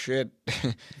cold as shit.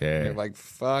 Yeah. You're like,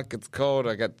 fuck, it's cold.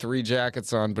 I got 3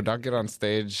 jackets on, but I'll get on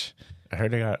stage. I heard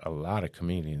they got a lot of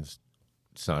comedians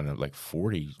signing up, like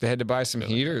 40. They had to buy some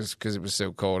heaters because it was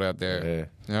so cold out there.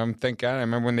 Yeah. Thank God. I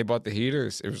remember when they bought the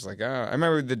heaters. It was like, I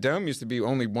remember the dome used to be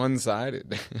only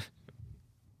one-sided.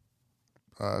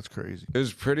 That's crazy. It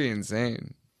was pretty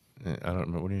insane. I don't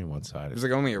remember. What do you mean one sided? It was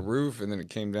like only a roof, and then it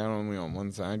came down only on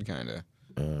one side, kind of.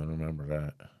 I don't remember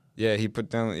that. Yeah, he put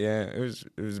down. Yeah, it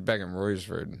was back in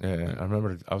Royersford. Yeah, I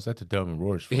remember I was at the Dome in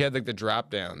Royersford. He had like the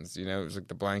drop downs. You know, it was like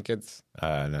the blankets.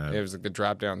 No. It was like the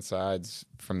drop down sides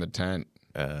from the tent.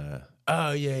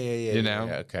 Oh yeah. You know?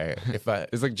 Yeah, okay. If I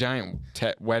It's like giant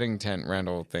wedding tent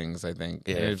rental things, I think.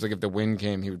 Yeah. And it was like if the wind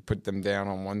came, he would put them down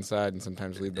on one side and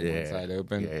sometimes leave the one side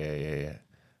open. Yeah.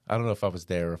 I don't know if I was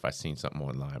there or if I seen something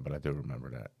online, but I do remember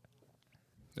that.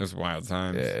 It was wild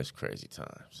times. Yeah, it's crazy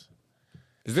times.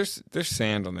 Is there's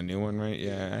sand on the new one, right?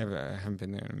 Yeah, I haven't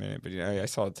been there in a minute, but I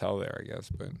saw a tell there, I guess.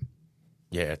 But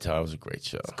Yeah, it was a great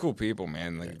show. it's cool people,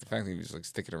 man. Like the fact that he was like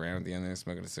sticking around at the end there,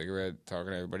 smoking a cigarette,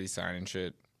 talking to everybody, signing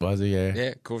shit. Was it? Yeah.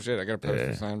 Yeah, cool shit. I got a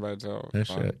poster signed by a tell. That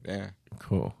shit. Yeah.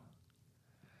 Cool.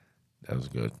 That was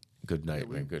good. Good night,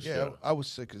 man. Good show. I was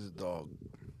sick as a dog.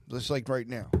 Just like right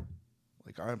now.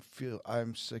 Like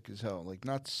I'm sick as hell. Like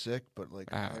not sick, but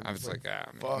like I was like,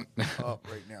 man. fucked up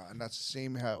right now. And that's the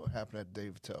same how it happened at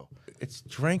Dave Tell. It's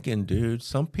drinking, dude.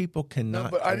 Some people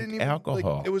cannot but I drink didn't even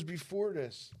alcohol. Like, it was before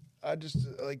this. I just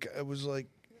like it was like,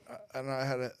 and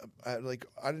I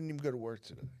didn't even go to work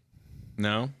today.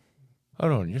 No?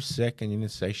 Hold on, you're sick and you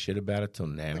didn't say shit about it till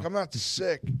now. Like I'm not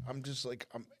sick. I'm just like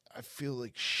I feel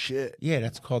like shit. Yeah,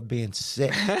 that's called being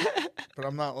sick. But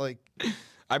I'm not like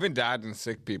I've been dodging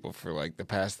sick people for like the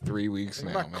past 3 weeks I'm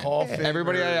now, not man. coughing.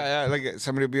 Everybody, or- I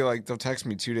somebody will be like, they'll text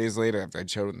me 2 days later after I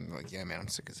showed them, like, yeah, man, I'm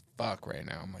sick as fuck right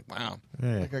now. I'm like, wow.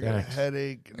 Yeah, like I got a thanks.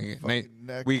 headache and a Like, fucking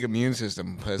neck. weak immune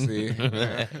system, pussy.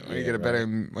 When you get a better,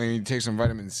 when you take some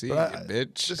vitamin C, you But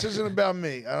bitch. This isn't about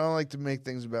me. I don't like to make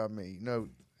things about me. You know,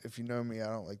 if you know me, I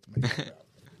don't like to make it about me.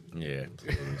 Yeah,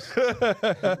 please.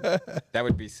 That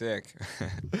would be sick.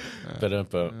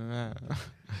 Ba-dum-bum.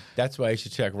 That's why you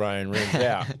should check Ryan Rinz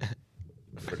out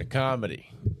for the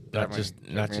comedy, not just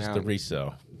out. the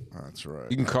resale. That's right.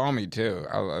 You can call me too.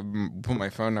 I'll put my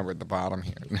phone number at the bottom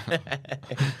here.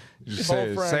 Just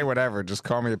Call Frank. say whatever. Just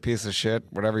call me a piece of shit,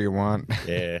 whatever you want.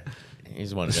 Yeah,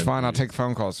 he's one of It's them fine. I'll dudes. take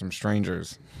phone calls from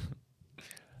strangers.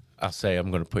 I'll say I'm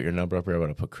going to put your number up here. I'm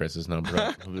going to put Chris's number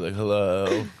up. I'll be like,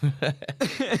 hello.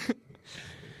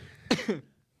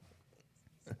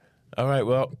 All right,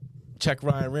 well, check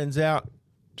Ryan Rinz out.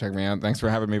 Check me out. Thanks for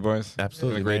having me, boys.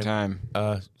 Absolutely, Had a great man.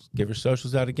 time. Give your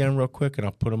socials out again real quick, and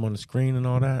I'll put them on the screen and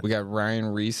all that. We got Ryan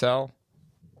Resell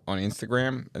on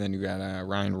Instagram, and then you got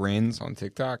Ryan Rinz on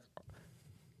TikTok.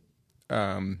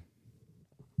 Yeah,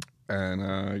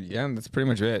 that's pretty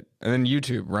much it. And then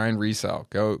YouTube, Ryan Resell.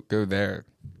 Go there.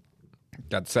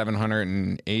 Got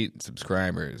 708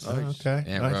 subscribers. Oh, okay.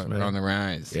 Yeah, Nice, we're man. on the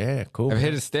rise. Yeah, cool. I've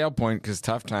hit a stale point because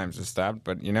Tough Times has stopped,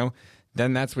 but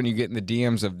then that's when you get in the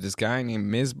DMs of this guy named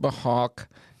Mizbah Hawk,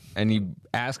 and you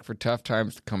ask for Tough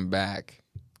Times to come back.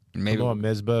 Maybe Come on,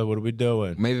 Mizbah, what are we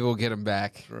doing? maybe we'll get him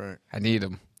back. That's right. I need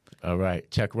him. All right.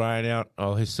 Check Ryan out,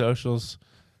 all his socials.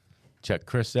 Check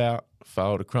Chris out.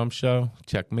 Follow the Crumb Show.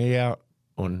 Check me out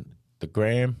on the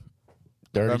Gram.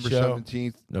 Dirty November Show.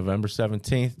 17th. November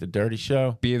 17th, the Dirty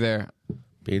Show. Be there.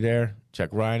 Be there. Check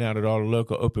Ryan out at all the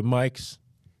local open mics.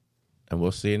 And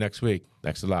we'll see you next week.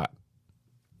 Thanks a lot.